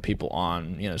are tipping people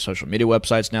on social media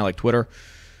websites now like Twitter.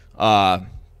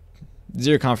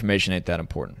 Zero confirmation ain't that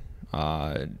important.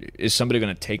 Is somebody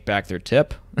going to take back their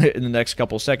tip in the next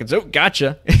couple of seconds? Oh,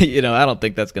 gotcha. I don't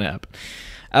think that's going to happen.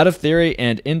 Out of theory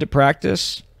and into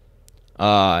practice,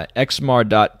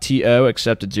 xmar.to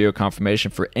accepted zero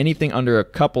confirmation for anything under a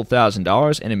couple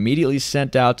 $1,000s and immediately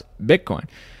sent out Bitcoin.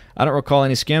 I don't recall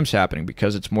any scams happening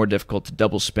because it's more difficult to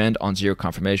double spend on zero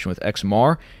confirmation with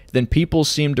XMR than people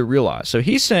seem to realize. So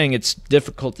he's saying it's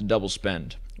difficult to double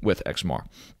spend with XMR.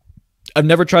 I've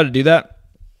never tried to do that.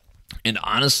 And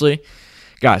honestly,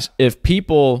 guys, if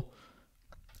people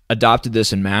adopted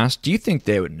this en masse, do you think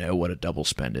they would know what a double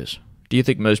spend is? Do you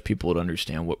think most people would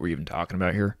understand what we're even talking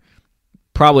about here?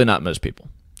 Probably not most people,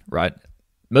 right?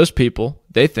 Most people,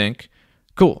 they think,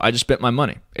 cool, I just spent my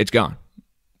money. It's gone.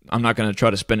 I'm not going to try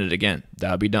to spend it again.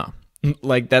 That would be dumb.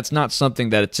 Like, that's not something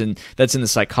that's in the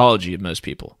psychology of most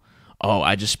people. Oh,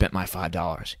 I just spent my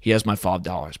 $5. He has my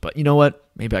 $5. But you know what?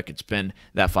 Maybe I could spend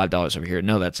that $5 over here.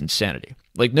 No, that's insanity.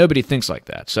 Like, nobody thinks like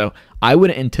that. So I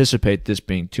wouldn't anticipate this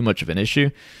being too much of an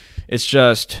issue. It's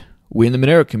just we in the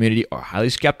Monero community are highly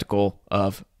skeptical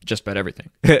of just about everything.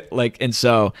 And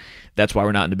so that's why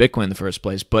we're not into Bitcoin in the first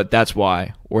place. But that's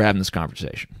why we're having this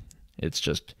conversation. It's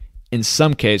just, in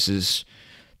some cases,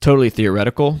 totally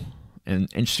theoretical and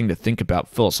interesting to think about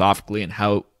philosophically and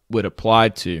how it would apply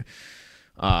to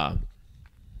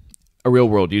a real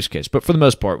world use case. But for the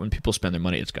most part, when people spend their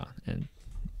money, it's gone. And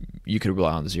you could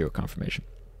rely on the zero confirmation.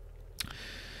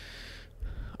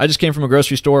 I just came from a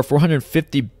grocery store,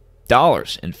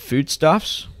 $450 in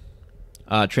foodstuffs.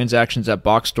 Transactions at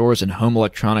box stores and home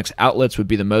electronics outlets would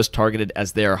be the most targeted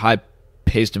as they are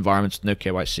high-paced environments with no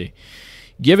KYC.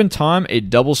 Given time, a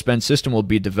double spend system will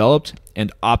be developed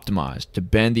and optimized to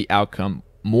bend the outcome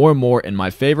more and more in my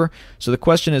favor. So the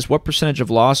question is, what percentage of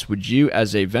loss would you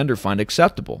as a vendor find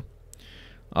acceptable?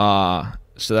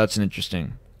 So that's an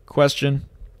interesting question.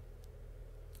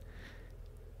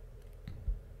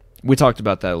 We talked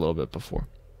about that a little bit before.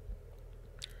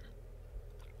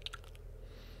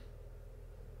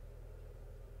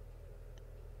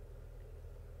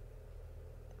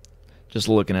 Just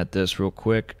looking at this real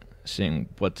quick, seeing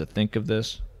what to think of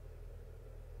this.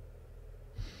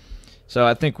 So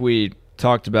I think we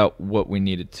talked about what we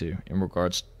needed to in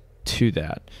regards to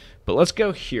that. But let's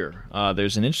go here.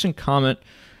 There's an interesting comment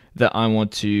that I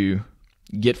want to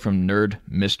get from Nerd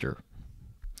Mister.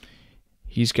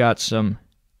 He's got some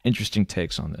interesting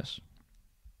takes on this.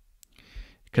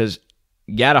 Because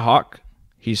Gatahawk,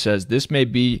 he says, this may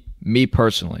be me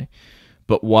personally,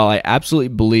 but while I absolutely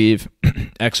believe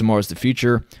XMR is the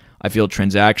future, I feel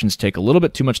transactions take a little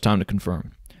bit too much time to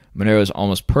confirm. Monero is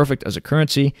almost perfect as a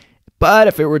currency, but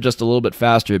if it were just a little bit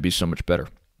faster, it'd be so much better.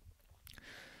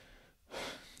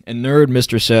 And Nerd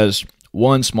Mister says,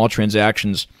 one, small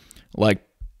transactions like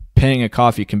paying a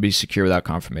coffee can be secure without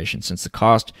confirmation, since the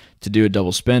cost to do a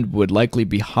double spend would likely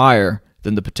be higher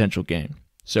than the potential gain.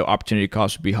 So opportunity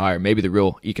cost would be higher. Maybe the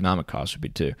real economic cost would be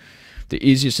too. The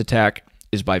easiest attack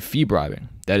is by fee bribing.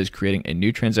 That is creating a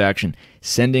new transaction,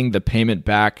 sending the payment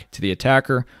back to the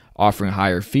attacker, offering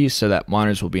higher fees so that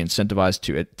miners will be incentivized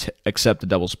to accept the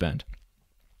double spend,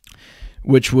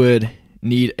 which would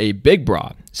need a big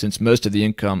broad, since most of the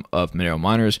income of Monero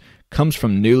miners comes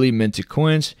from newly minted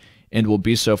coins and will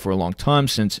be so for a long time,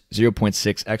 since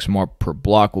 0.6 XMR per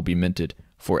block will be minted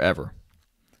forever.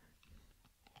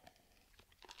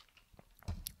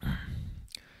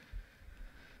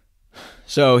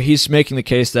 So he's making the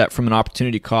case that from an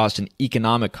opportunity cost and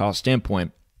economic cost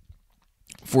standpoint,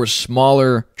 for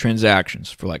smaller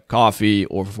transactions, for like coffee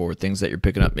or for things that you're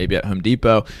picking up maybe at Home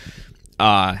Depot,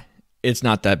 it's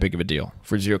not that big of a deal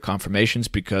for zero confirmations,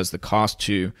 because the cost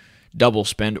to double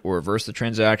spend or reverse the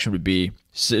transaction would be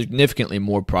significantly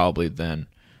more probably than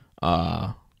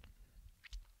the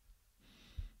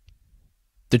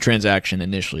transaction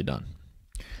initially done.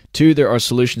 Two, there are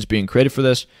solutions being created for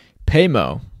this.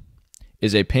 Paymo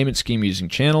is a payment scheme using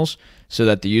channels so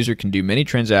that the user can do many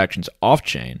transactions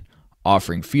off-chain,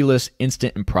 offering feeless,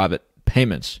 instant, and private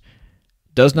payments.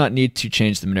 Does not need to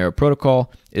change the Monero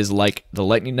protocol, is like the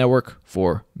Lightning Network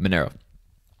for Monero.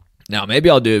 Now, maybe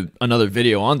I'll do another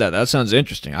video on that. That sounds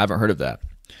interesting. I haven't heard of that.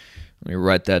 Let me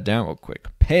write that down real quick.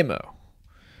 Paymo.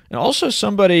 And also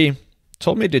somebody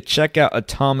told me to check out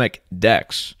Atomic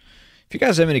Dex. If you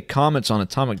guys have any comments on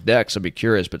Atomic Dex, I'd be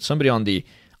curious. But somebody on the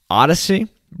Odyssey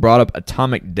brought up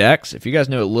Atomic Dex. If you guys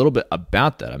know a little bit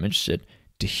about that, I'm interested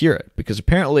to hear it, because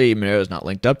apparently Monero is not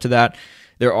linked up to that.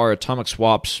 There are atomic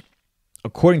swaps,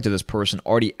 according to this person,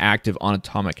 already active on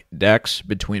Atomic Dex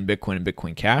between Bitcoin and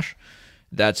Bitcoin Cash.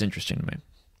 That's interesting to me.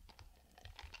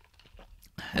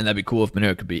 And that'd be cool if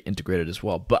Monero could be integrated as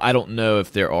well. But I don't know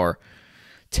if there are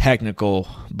technical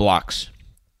blocks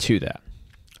to that.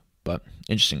 But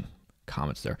interesting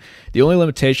comments there. The only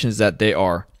limitation is that they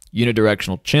are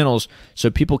unidirectional channels,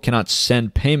 so people cannot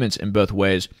send payments in both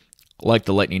ways, like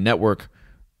the Lightning Network,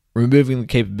 removing the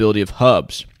capability of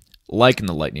hubs, like in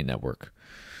the Lightning Network.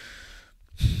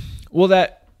 Well,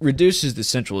 that reduces the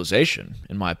centralization,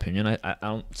 in my opinion. I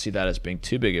don't see that as being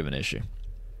too big of an issue.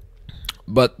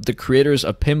 But the creators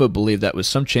of Paymo believe that with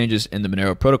some changes in the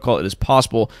Monero protocol, it is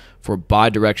possible for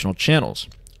bi-directional channels,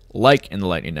 like in the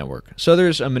Lightning Network. So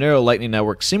there's a Monero Lightning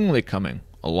Network seemingly coming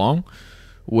along,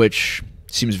 which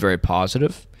seems very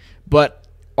positive. But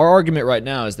our argument right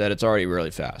now is that it's already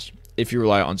really fast if you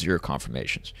rely on zero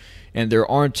confirmations. And there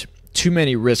aren't too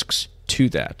many risks to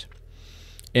that.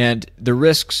 And the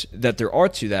risks that there are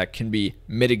to that can be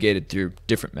mitigated through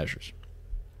different measures.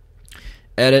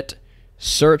 Edit,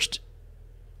 searched.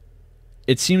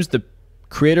 It seems the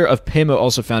creator of Paymo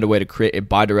also found a way to create a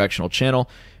bidirectional channel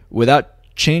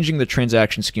without changing the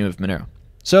transaction scheme of Monero.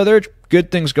 So there are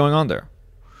good things going on there.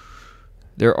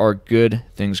 There are good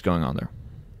things going on there.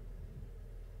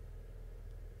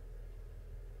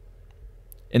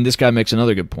 And this guy makes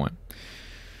another good point.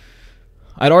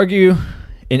 I'd argue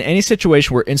in any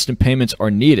situation where instant payments are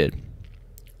needed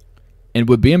and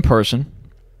would be in person,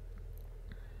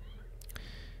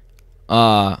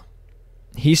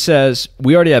 he says,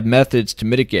 we already have methods to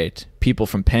mitigate people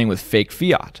from paying with fake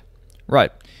fiat.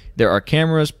 Right. There are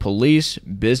cameras, police,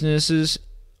 businesses,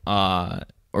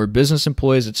 or business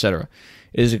employees, etc.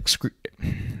 It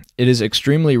is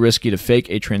extremely risky to fake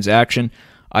a transaction.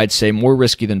 I'd say more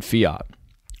risky than fiat.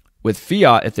 With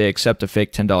fiat, if they accept a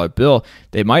fake $10 bill,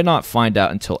 they might not find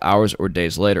out until hours or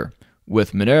days later.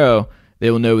 With Monero, they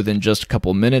will know within just a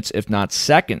couple minutes, if not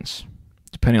seconds,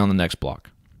 depending on the next block.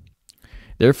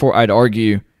 Therefore, I'd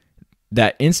argue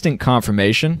that instant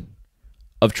confirmation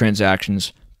of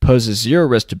transactions poses zero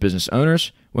risk to business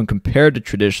owners when compared to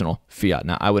traditional fiat.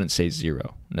 Now, I wouldn't say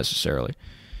zero necessarily.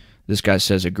 This guy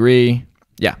says agree.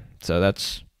 Yeah, so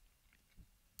that's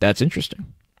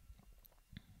interesting.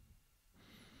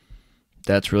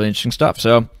 That's really interesting stuff.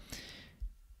 So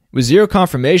with zero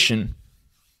confirmation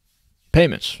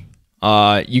payments,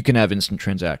 you can have instant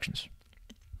transactions.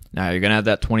 Now, you're going to have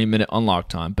that 20-minute unlock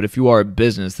time, but if you are a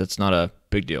business, that's not a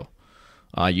big deal.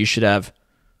 You should have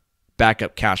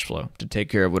backup cash flow to take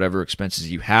care of whatever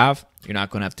expenses you have. You're not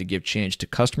going to have to give change to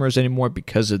customers anymore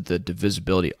because of the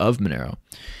divisibility of Monero.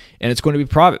 And it's going to be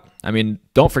private. I mean,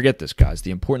 don't forget this, guys,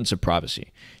 the importance of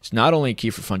privacy. It's not only key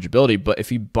for fungibility, but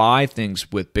if you buy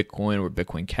things with Bitcoin or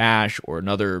Bitcoin Cash or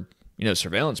another,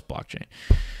 surveillance blockchain,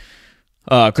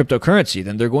 cryptocurrency,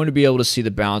 then they're going to be able to see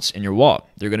the balance in your wallet.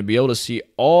 They're going to be able to see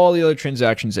all the other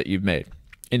transactions that you've made.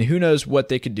 And who knows what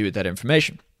they could do with that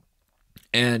information.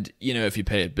 And, if you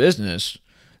pay a business,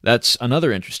 that's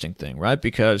another interesting thing, right?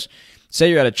 Because say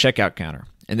you're at a checkout counter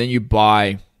and then you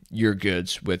buy your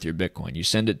goods with your Bitcoin. You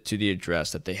send it to the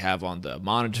address that they have on the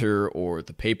monitor or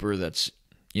the paper that's,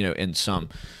 in some,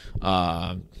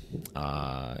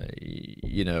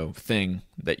 thing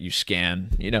that you scan,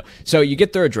 So you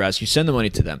get their address, you send the money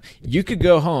to them. You could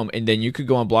go home and then you could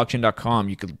go on blockchain.com.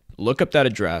 You could look up that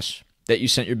address that you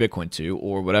sent your Bitcoin to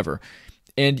or whatever.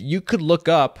 And you could look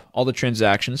up all the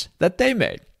transactions that they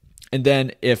made. And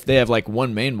then if they have like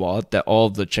one main wallet that all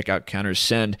of the checkout counters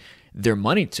send their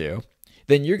money to,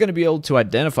 then you're going to be able to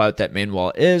identify what that main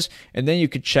wallet is. And then you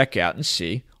could check out and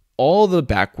see all the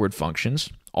backward functions,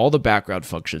 all the background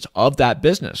functions of that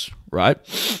business, right?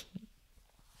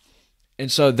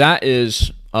 And so that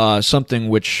is something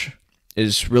which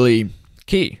is really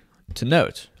key to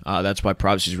note. That's why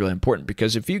privacy is really important,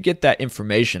 because if you get that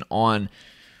information on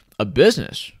a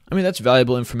business, I mean, that's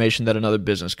valuable information that another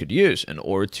business could use in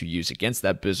order to use against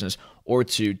that business or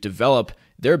to develop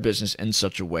their business in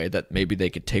such a way that maybe they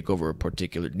could take over a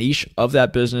particular niche of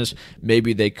that business.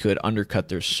 Maybe they could undercut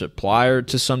their supplier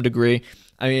to some degree.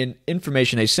 I mean,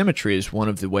 information asymmetry is one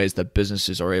of the ways that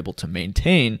businesses are able to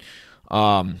maintain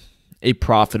a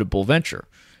profitable venture.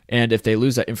 And if they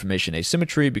lose that information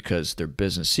asymmetry because their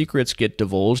business secrets get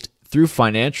divulged through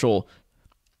financial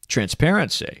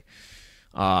transparency,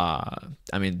 I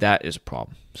mean, that is a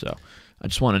problem. So I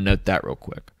just want to note that real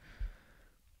quick.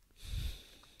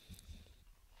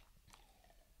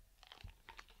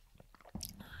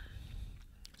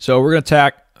 So we're going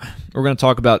to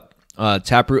talk about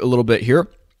Taproot a little bit here,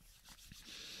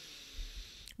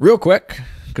 real quick,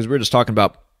 because we're just talking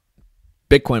about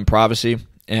Bitcoin privacy,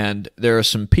 and there are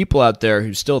some people out there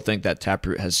who still think that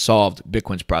Taproot has solved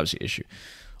Bitcoin's privacy issue.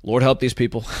 Lord help these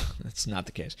people. That's not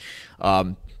the case.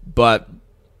 But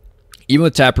even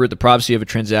with Taproot, the privacy of a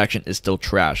transaction is still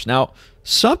trash. Now,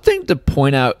 something to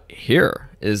point out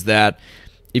here is that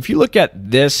if you look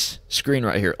at this screen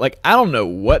right here, like, I don't know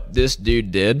what this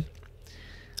dude did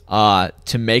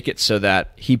to make it so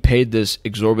that he paid this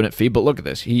exorbitant fee, but look at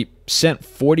this. He sent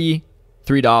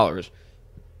 $43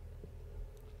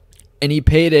 and he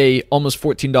paid a almost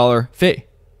 $14 fee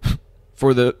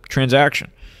for the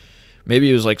transaction. Maybe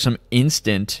it was like some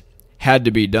instant had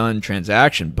to be done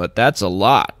transaction, but that's a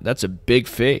lot. That's a big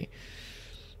fee.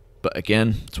 But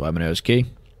again, that's why Monero is key.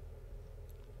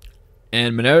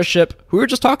 And Monero ship, who we were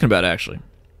just talking about actually.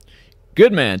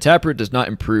 Good man, Taproot does not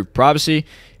improve privacy.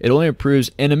 It only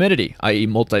improves anonymity, i.e.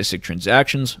 multi-sig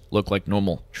transactions look like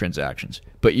normal transactions.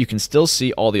 But you can still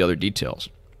see all the other details.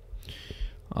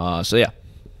 So yeah,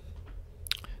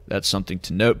 that's something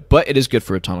to note. But it is good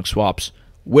for atomic swaps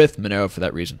with Monero for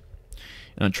that reason.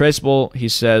 And Untraceable, he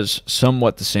says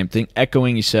somewhat the same thing.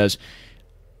 Echoing, he says,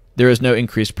 there is no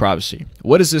increased privacy.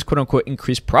 What is this quote-unquote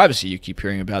increased privacy you keep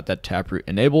hearing about that Taproot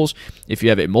enables? If you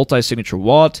have a multi-signature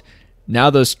wallet, now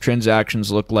those transactions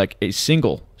look like a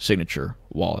single signature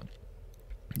wallet.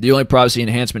 The only privacy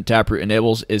enhancement Taproot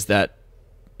enables is that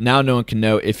now no one can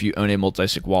know if you own a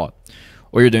multi-sig wallet,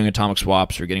 or you're doing atomic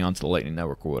swaps or getting onto the Lightning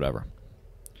Network or whatever.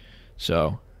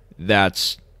 So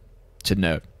that's to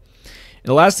note. And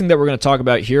the last thing that we're going to talk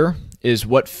about here is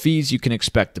what fees you can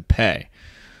expect to pay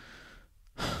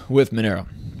with Monero.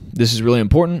 This is really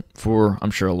important for, I'm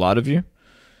sure, a lot of you.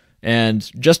 And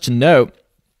just to note,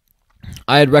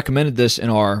 I had recommended this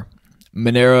in our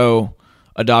Monero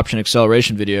adoption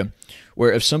acceleration video,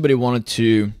 where if somebody wanted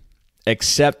to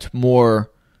accept more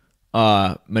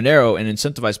Monero and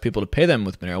incentivize people to pay them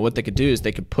with Monero, what they could do is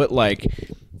they could put like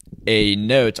a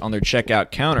note on their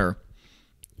checkout counter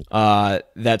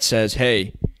that says,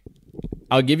 hey,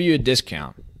 I'll give you a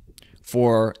discount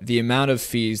for the amount of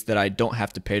fees that I don't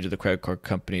have to pay to the credit card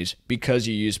companies because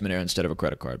you use Monero instead of a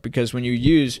credit card. Because when you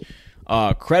use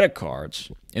credit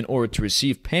cards, in order to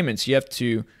receive payments, you have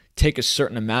to take a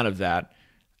certain amount of that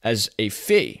as a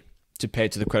fee to pay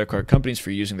to the credit card companies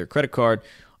for using their credit card,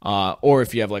 or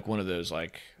if you have like one of those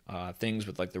like things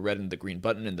with like the red and the green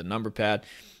button and the number pad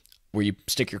where you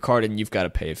stick your card in, you've got to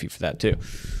pay a fee for that too.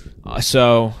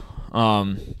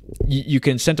 You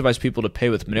can incentivize people to pay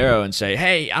with Monero and say,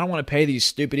 hey, I don't want to pay these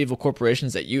stupid evil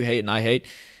corporations that you hate and I hate.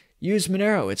 Use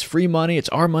Monero. It's free money. It's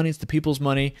our money. It's the people's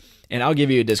money. And I'll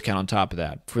give you a discount on top of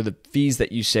that for the fees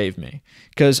that you save me.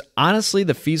 Because honestly,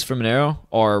 the fees for Monero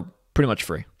are pretty much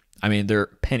free. I mean, they're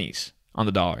pennies on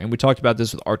the dollar. And we talked about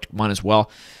this with Arctic Mine as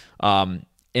well.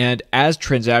 And as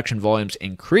transaction volumes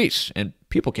increase, and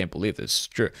people can't believe this, it's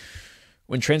true.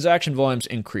 When transaction volumes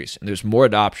increase and there's more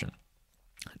adoption,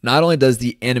 not only does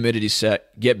the anonymity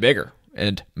set get bigger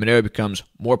and Monero becomes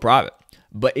more private,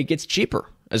 but it gets cheaper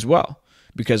as well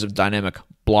because of dynamic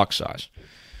block size.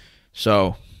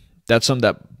 So that's something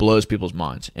that blows people's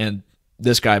minds. And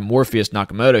this guy, Morpheus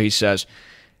Nakamoto, he says,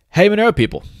 hey, Monero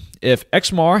people, if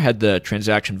XMR had the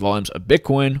transaction volumes of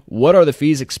Bitcoin, what are the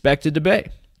fees expected to be?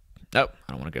 Oh,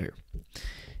 I don't want to go here.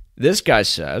 This guy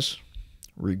says,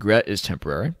 regret is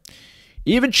temporary,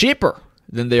 even cheaper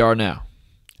than they are now.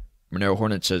 Monero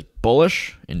Hornet says,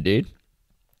 bullish, indeed.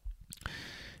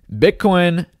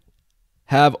 Bitcoin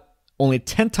have only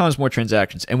 10 times more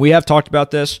transactions. And we have talked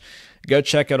about this. Go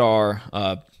check out our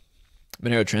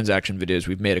Monero transaction videos.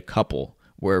 We've made a couple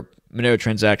where Monero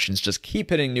transactions just keep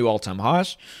hitting new all-time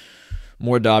highs.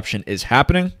 More adoption is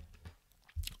happening.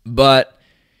 But,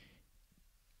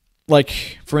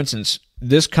 like, for instance,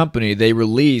 this company, they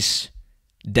release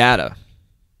data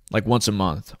like once a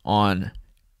month on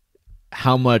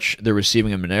how much they're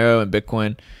receiving in Monero and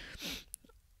Bitcoin.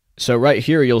 So right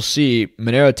here, you'll see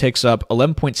Monero takes up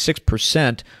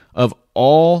 11.6% of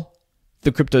all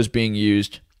the cryptos being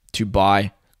used to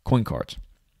buy coin cards.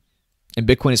 And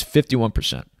Bitcoin is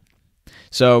 51%.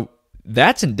 So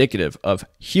that's indicative of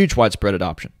huge widespread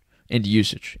adoption and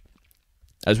usage,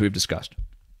 as we've discussed.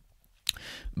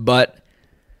 But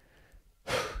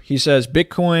he says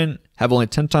Bitcoin have only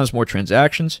 10 times more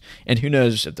transactions, and who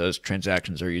knows if those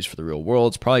transactions are used for the real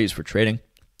world. It's probably used for trading.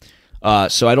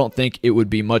 So I don't think it would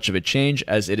be much of a change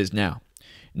as it is now.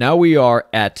 Now we are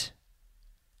at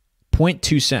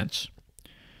 0.2 cents.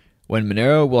 When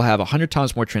Monero will have 100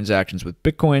 times more transactions with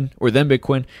Bitcoin, or than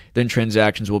Bitcoin, then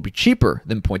transactions will be cheaper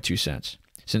than 0.2 cents.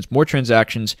 Since more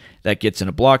transactions that gets in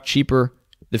a block, cheaper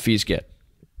the fees get.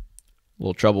 A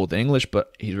little trouble with the English,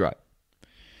 but he's right.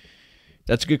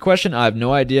 That's a good question. I have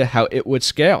no idea how it would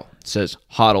scale, says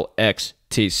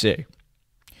HODL-XTC.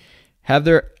 Have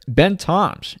there been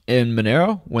times in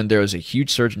Monero when there was a huge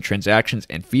surge in transactions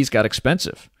and fees got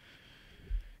expensive?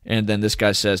 And then this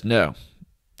guy says, no,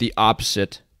 the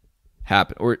opposite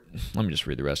happened. Or let me just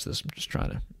read the rest of this. I'm just trying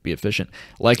to be efficient.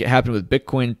 Like it happened with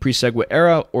Bitcoin pre-SegWit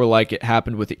era, or like it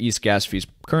happened with the East gas fees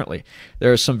currently.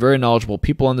 There are some very knowledgeable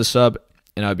people on the sub,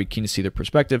 and I'd be keen to see their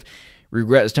perspective.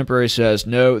 Regret is temporary says,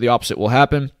 no, the opposite will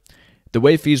happen. The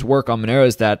way fees work on Monero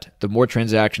is that the more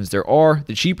transactions there are,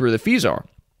 the cheaper the fees are.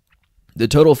 The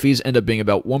total fees end up being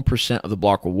about 1% of the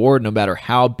block reward, no matter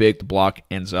how big the block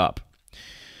ends up.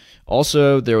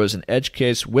 Also, there was an edge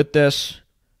case with this,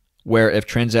 where if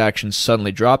transactions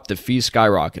suddenly dropped, the fees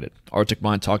skyrocketed. Arctic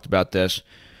Mine talked about this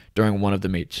during one of the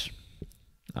meets.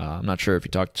 I'm not sure if he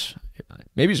talked,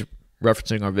 maybe he's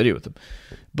referencing our video with him.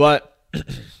 But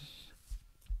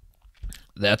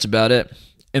that's about it.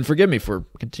 And forgive me for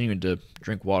continuing to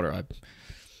drink water.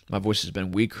 My voice has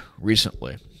been weak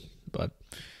recently, but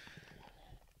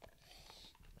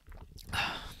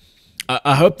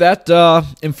I hope that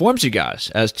informs you guys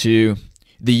as to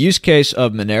the use case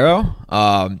of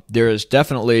Monero. There is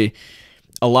definitely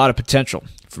a lot of potential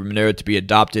for Monero to be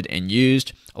adopted and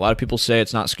used. A lot of people say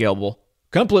it's not scalable.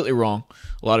 Completely wrong.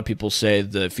 A lot of people say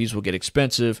the fees will get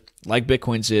expensive, like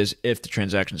Bitcoin's is, if the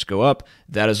transactions go up.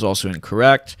 That is also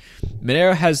incorrect.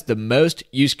 Monero has the most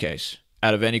use case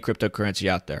out of any cryptocurrency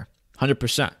out there.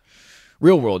 100%.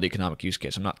 Real-world economic use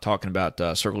case. I'm not talking about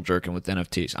circle jerking with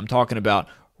NFTs. I'm talking about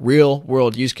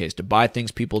real-world use case to buy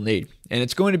things people need. And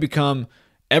it's going to become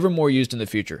ever more used in the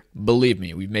future. Believe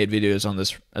me, we've made videos on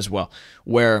this as well,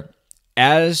 where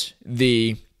as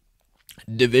the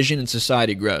division in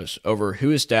society grows over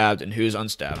who is stabbed and who is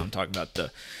unstabbed, I'm talking about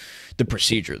the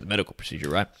procedure, the medical procedure,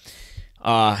 right?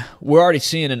 We're already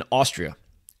seeing in Austria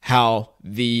how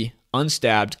the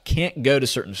unstabbed can't go to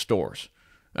certain stores.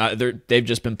 They've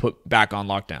just been put back on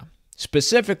lockdown,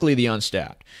 specifically the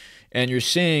unstabbed. And you're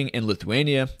seeing in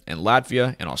Lithuania and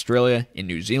Latvia and Australia and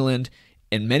New Zealand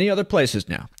and many other places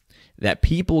now that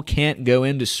people can't go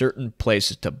into certain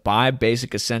places to buy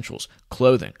basic essentials,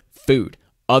 clothing, food,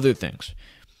 other things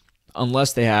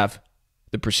unless they have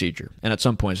the procedure. And at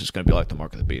some point, it's just going to be like the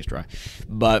mark of the beast, right?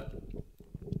 But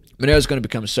Monero is going to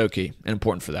become so key and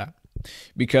important for that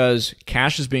because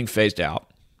cash is being phased out.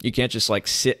 You can't just like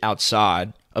sit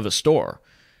outside of a store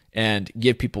and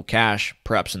give people cash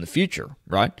perhaps in the future,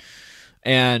 right?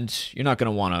 And you're not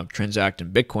going to want to transact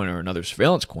in Bitcoin or another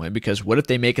surveillance coin because what if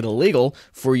they make it illegal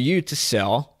for you to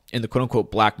sell in the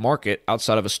quote-unquote black market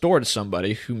outside of a store to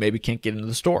somebody who maybe can't get into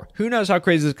the store? Who knows how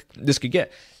crazy this could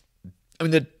get? I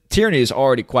mean, the tyranny is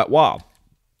already quite wild.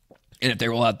 And if they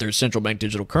roll out their central bank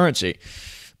digital currency,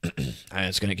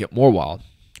 it's going to get more wild,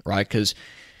 right? Because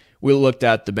we looked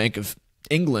at the Bank of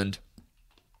England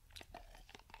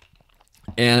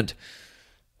and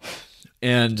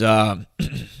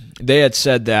they had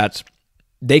said that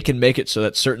they can make it so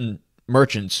that certain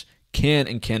merchants can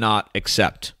and cannot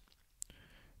accept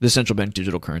the central bank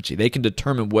digital currency. They can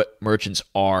determine what merchants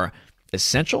are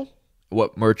essential,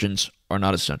 what merchants are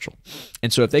not essential.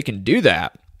 And so if they can do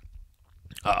that,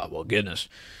 well, goodness,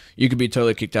 you could be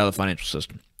totally kicked out of the financial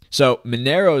system. So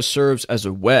Monero serves as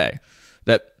a way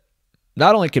that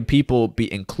not only can people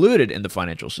be included in the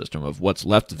financial system of what's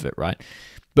left of it, right?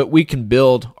 But we can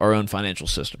build our own financial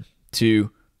system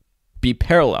to be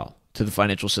parallel to the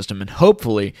financial system and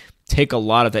hopefully take a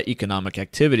lot of that economic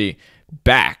activity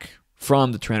back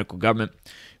from the tyrannical government,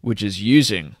 which is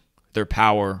using their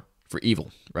power for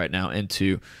evil right now and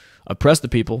to oppress the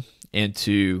people and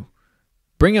to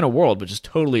bring in a world which is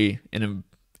totally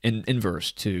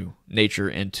inverse to nature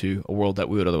and to a world that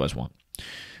we would otherwise want.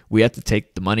 We have to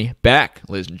take the money back,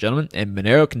 ladies and gentlemen, and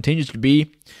Monero continues to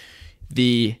be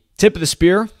the tip of the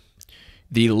spear,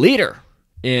 the leader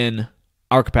in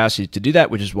our capacity to do that,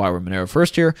 which is why we're Monero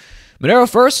First here. Monero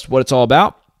First, what it's all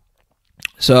about.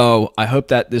 So I hope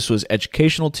that this was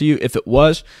educational to you. If it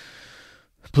was,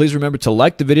 please remember to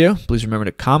like the video. Please remember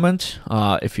to comment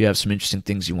if you have some interesting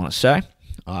things you want to say.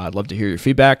 I'd love to hear your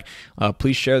feedback.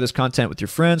 Please share this content with your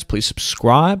friends. Please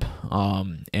subscribe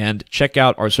and check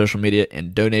out our social media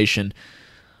and donation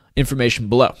information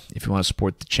below if you want to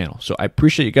support the channel. So I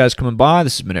appreciate you guys coming by.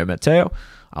 This is Monero Matteo.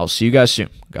 I'll see you guys soon.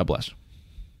 God bless.